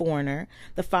 the foreigner,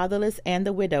 the fatherless, and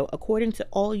the widow, according to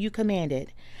all you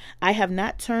commanded. I have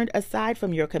not turned aside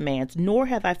from your commands, nor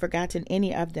have I forgotten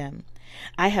any of them.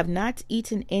 I have not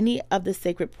eaten any of the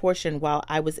sacred portion while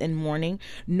I was in mourning,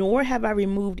 nor have I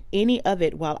removed any of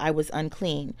it while I was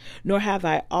unclean, nor have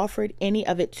I offered any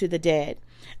of it to the dead.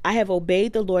 I have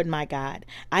obeyed the Lord my God.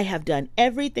 I have done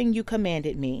everything you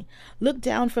commanded me. Look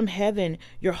down from heaven,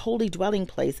 your holy dwelling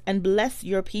place, and bless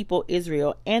your people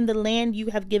Israel and the land you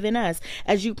have given us,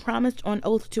 as you promised on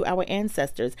oath to our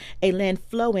ancestors, a land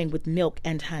flowing with milk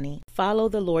and honey." Follow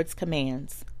the Lord's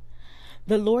commands.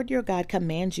 The Lord your God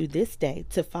commands you this day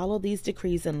to follow these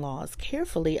decrees and laws.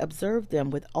 Carefully observe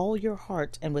them with all your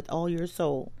heart and with all your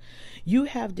soul. You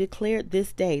have declared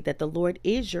this day that the Lord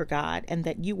is your God, and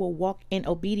that you will walk in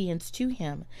obedience to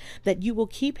him, that you will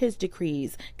keep his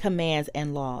decrees, commands,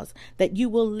 and laws, that you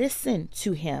will listen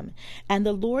to him. And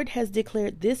the Lord has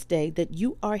declared this day that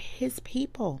you are his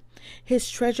people, his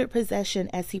treasured possession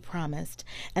as he promised,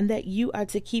 and that you are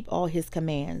to keep all his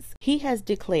commands. He has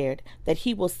declared that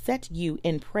he will set you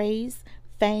in praise,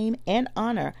 fame, and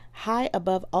honor high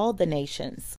above all the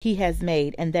nations he has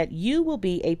made, and that you will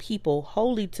be a people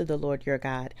holy to the Lord your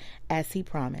God, as he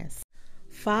promised.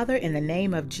 Father, in the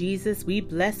name of Jesus, we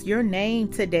bless your name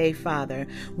today, Father.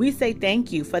 We say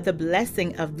thank you for the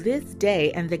blessing of this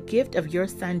day and the gift of your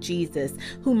Son, Jesus,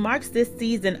 who marks this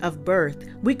season of birth.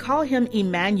 We call him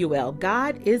Emmanuel.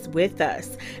 God is with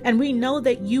us. And we know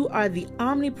that you are the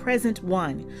omnipresent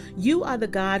one. You are the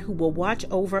God who will watch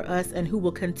over us and who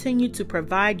will continue to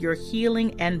provide your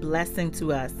healing and blessing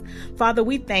to us. Father,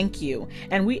 we thank you.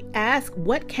 And we ask,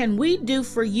 what can we do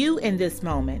for you in this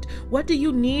moment? What do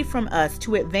you need from us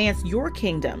to advance your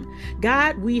kingdom?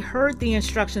 God, we heard the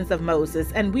instructions of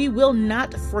Moses, and we will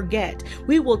not forget.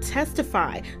 We will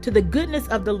testify to the goodness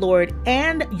of the Lord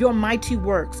and your mighty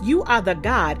works. You are the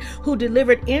God who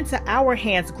delivered into our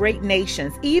hands great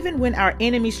nations. Even when our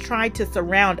enemies tried to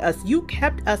surround us, you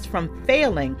kept us from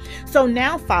failing. So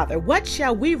now, Father, what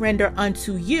shall we render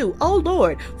unto you, O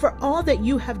Lord, for all that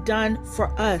you have done for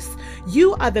us?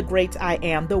 You are the great I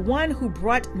am, the one who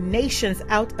brought nations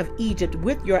out of Egypt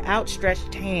with your outstretched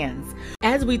hands.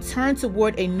 As we turn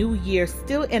toward a new year,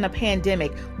 still in a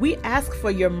pandemic, we ask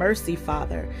for your mercy,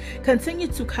 Father. Continue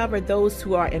to cover those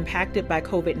who are impacted by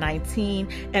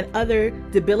COVID-19 and other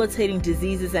debilitating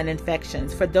diseases and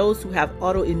infections. For those who have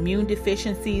autoimmune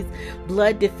deficiencies,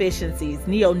 blood deficiencies,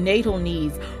 neonatal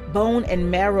needs, bone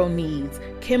and marrow needs,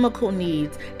 chemical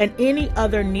needs, and any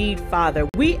other need, Father,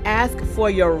 we ask for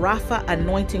your Rapha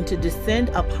anointing to descend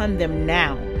upon them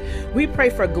now. We pray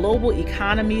for global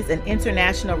economies and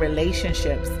international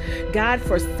relationships. God,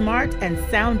 for smart and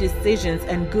sound decisions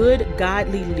and good,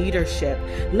 godly leadership.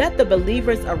 Let the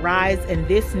believers arise in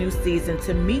this new season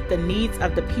to meet the needs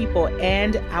of the people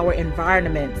and our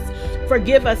environments.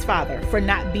 Forgive us, Father, for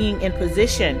not being in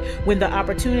position when the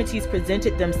opportunities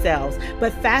presented themselves,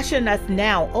 but fashion us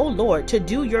now, O Lord, to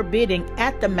do your bidding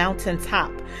at the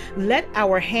mountaintop. Let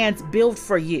our hands build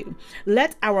for you.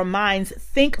 Let our minds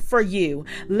think for you.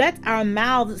 Let our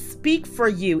mouths speak for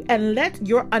you, and let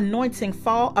your anointing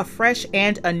fall afresh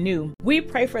and anew. We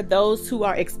pray for those who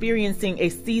are experiencing a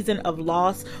season of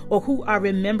loss or who are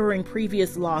remembering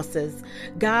previous losses.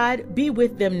 God, be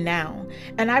with them now.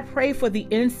 And I pray for the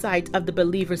insight of the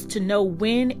believers to know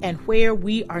when and where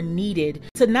we are needed,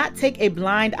 to not take a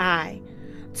blind eye,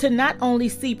 to not only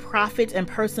see profit and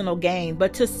personal gain,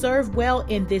 but to serve well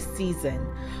in this season.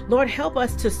 Lord, help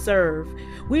us to serve.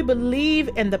 We believe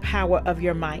in the power of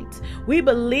your might. We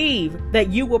believe that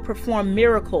you will perform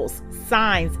miracles,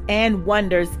 signs, and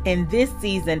wonders in this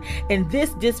season, in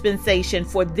this dispensation,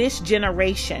 for this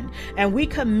generation. And we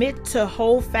commit to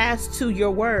hold fast to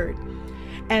your word.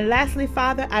 And lastly,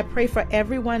 Father, I pray for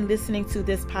everyone listening to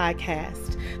this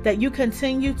podcast, that you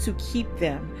continue to keep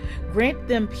them. Grant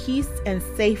them peace and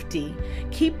safety.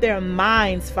 Keep their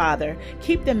minds, Father.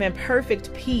 Keep them in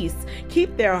perfect peace.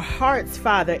 Keep their hearts,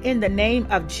 Father, in the name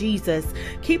of Jesus.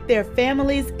 Keep their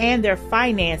families and their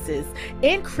finances.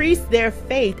 Increase their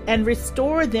faith and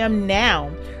restore them now.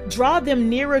 Draw them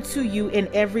nearer to you in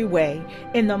every way.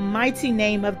 In the mighty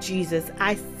name of Jesus,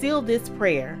 I seal this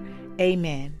prayer.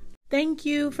 Amen. Thank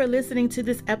you for listening to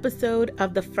this episode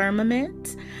of The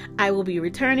Firmament. I will be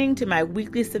returning to my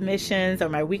weekly submissions or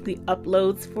my weekly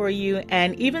uploads for you,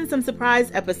 and even some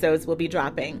surprise episodes will be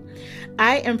dropping.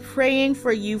 I am praying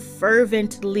for you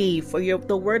fervently, for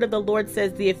the word of the Lord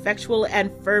says, the effectual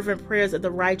and fervent prayers of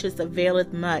the righteous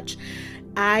availeth much.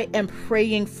 I am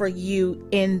praying for you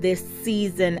in this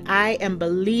season. I am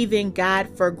believing God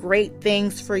for great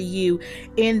things for you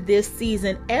in this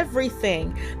season.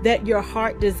 Everything that your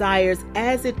heart desires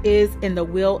as it is in the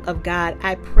will of God,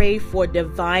 I pray for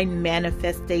divine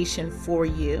manifestation for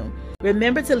you.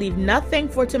 Remember to leave nothing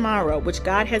for tomorrow, which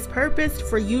God has purposed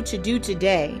for you to do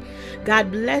today.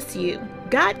 God bless you.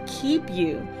 God keep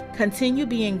you. Continue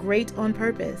being great on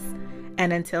purpose.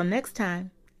 And until next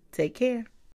time, take care.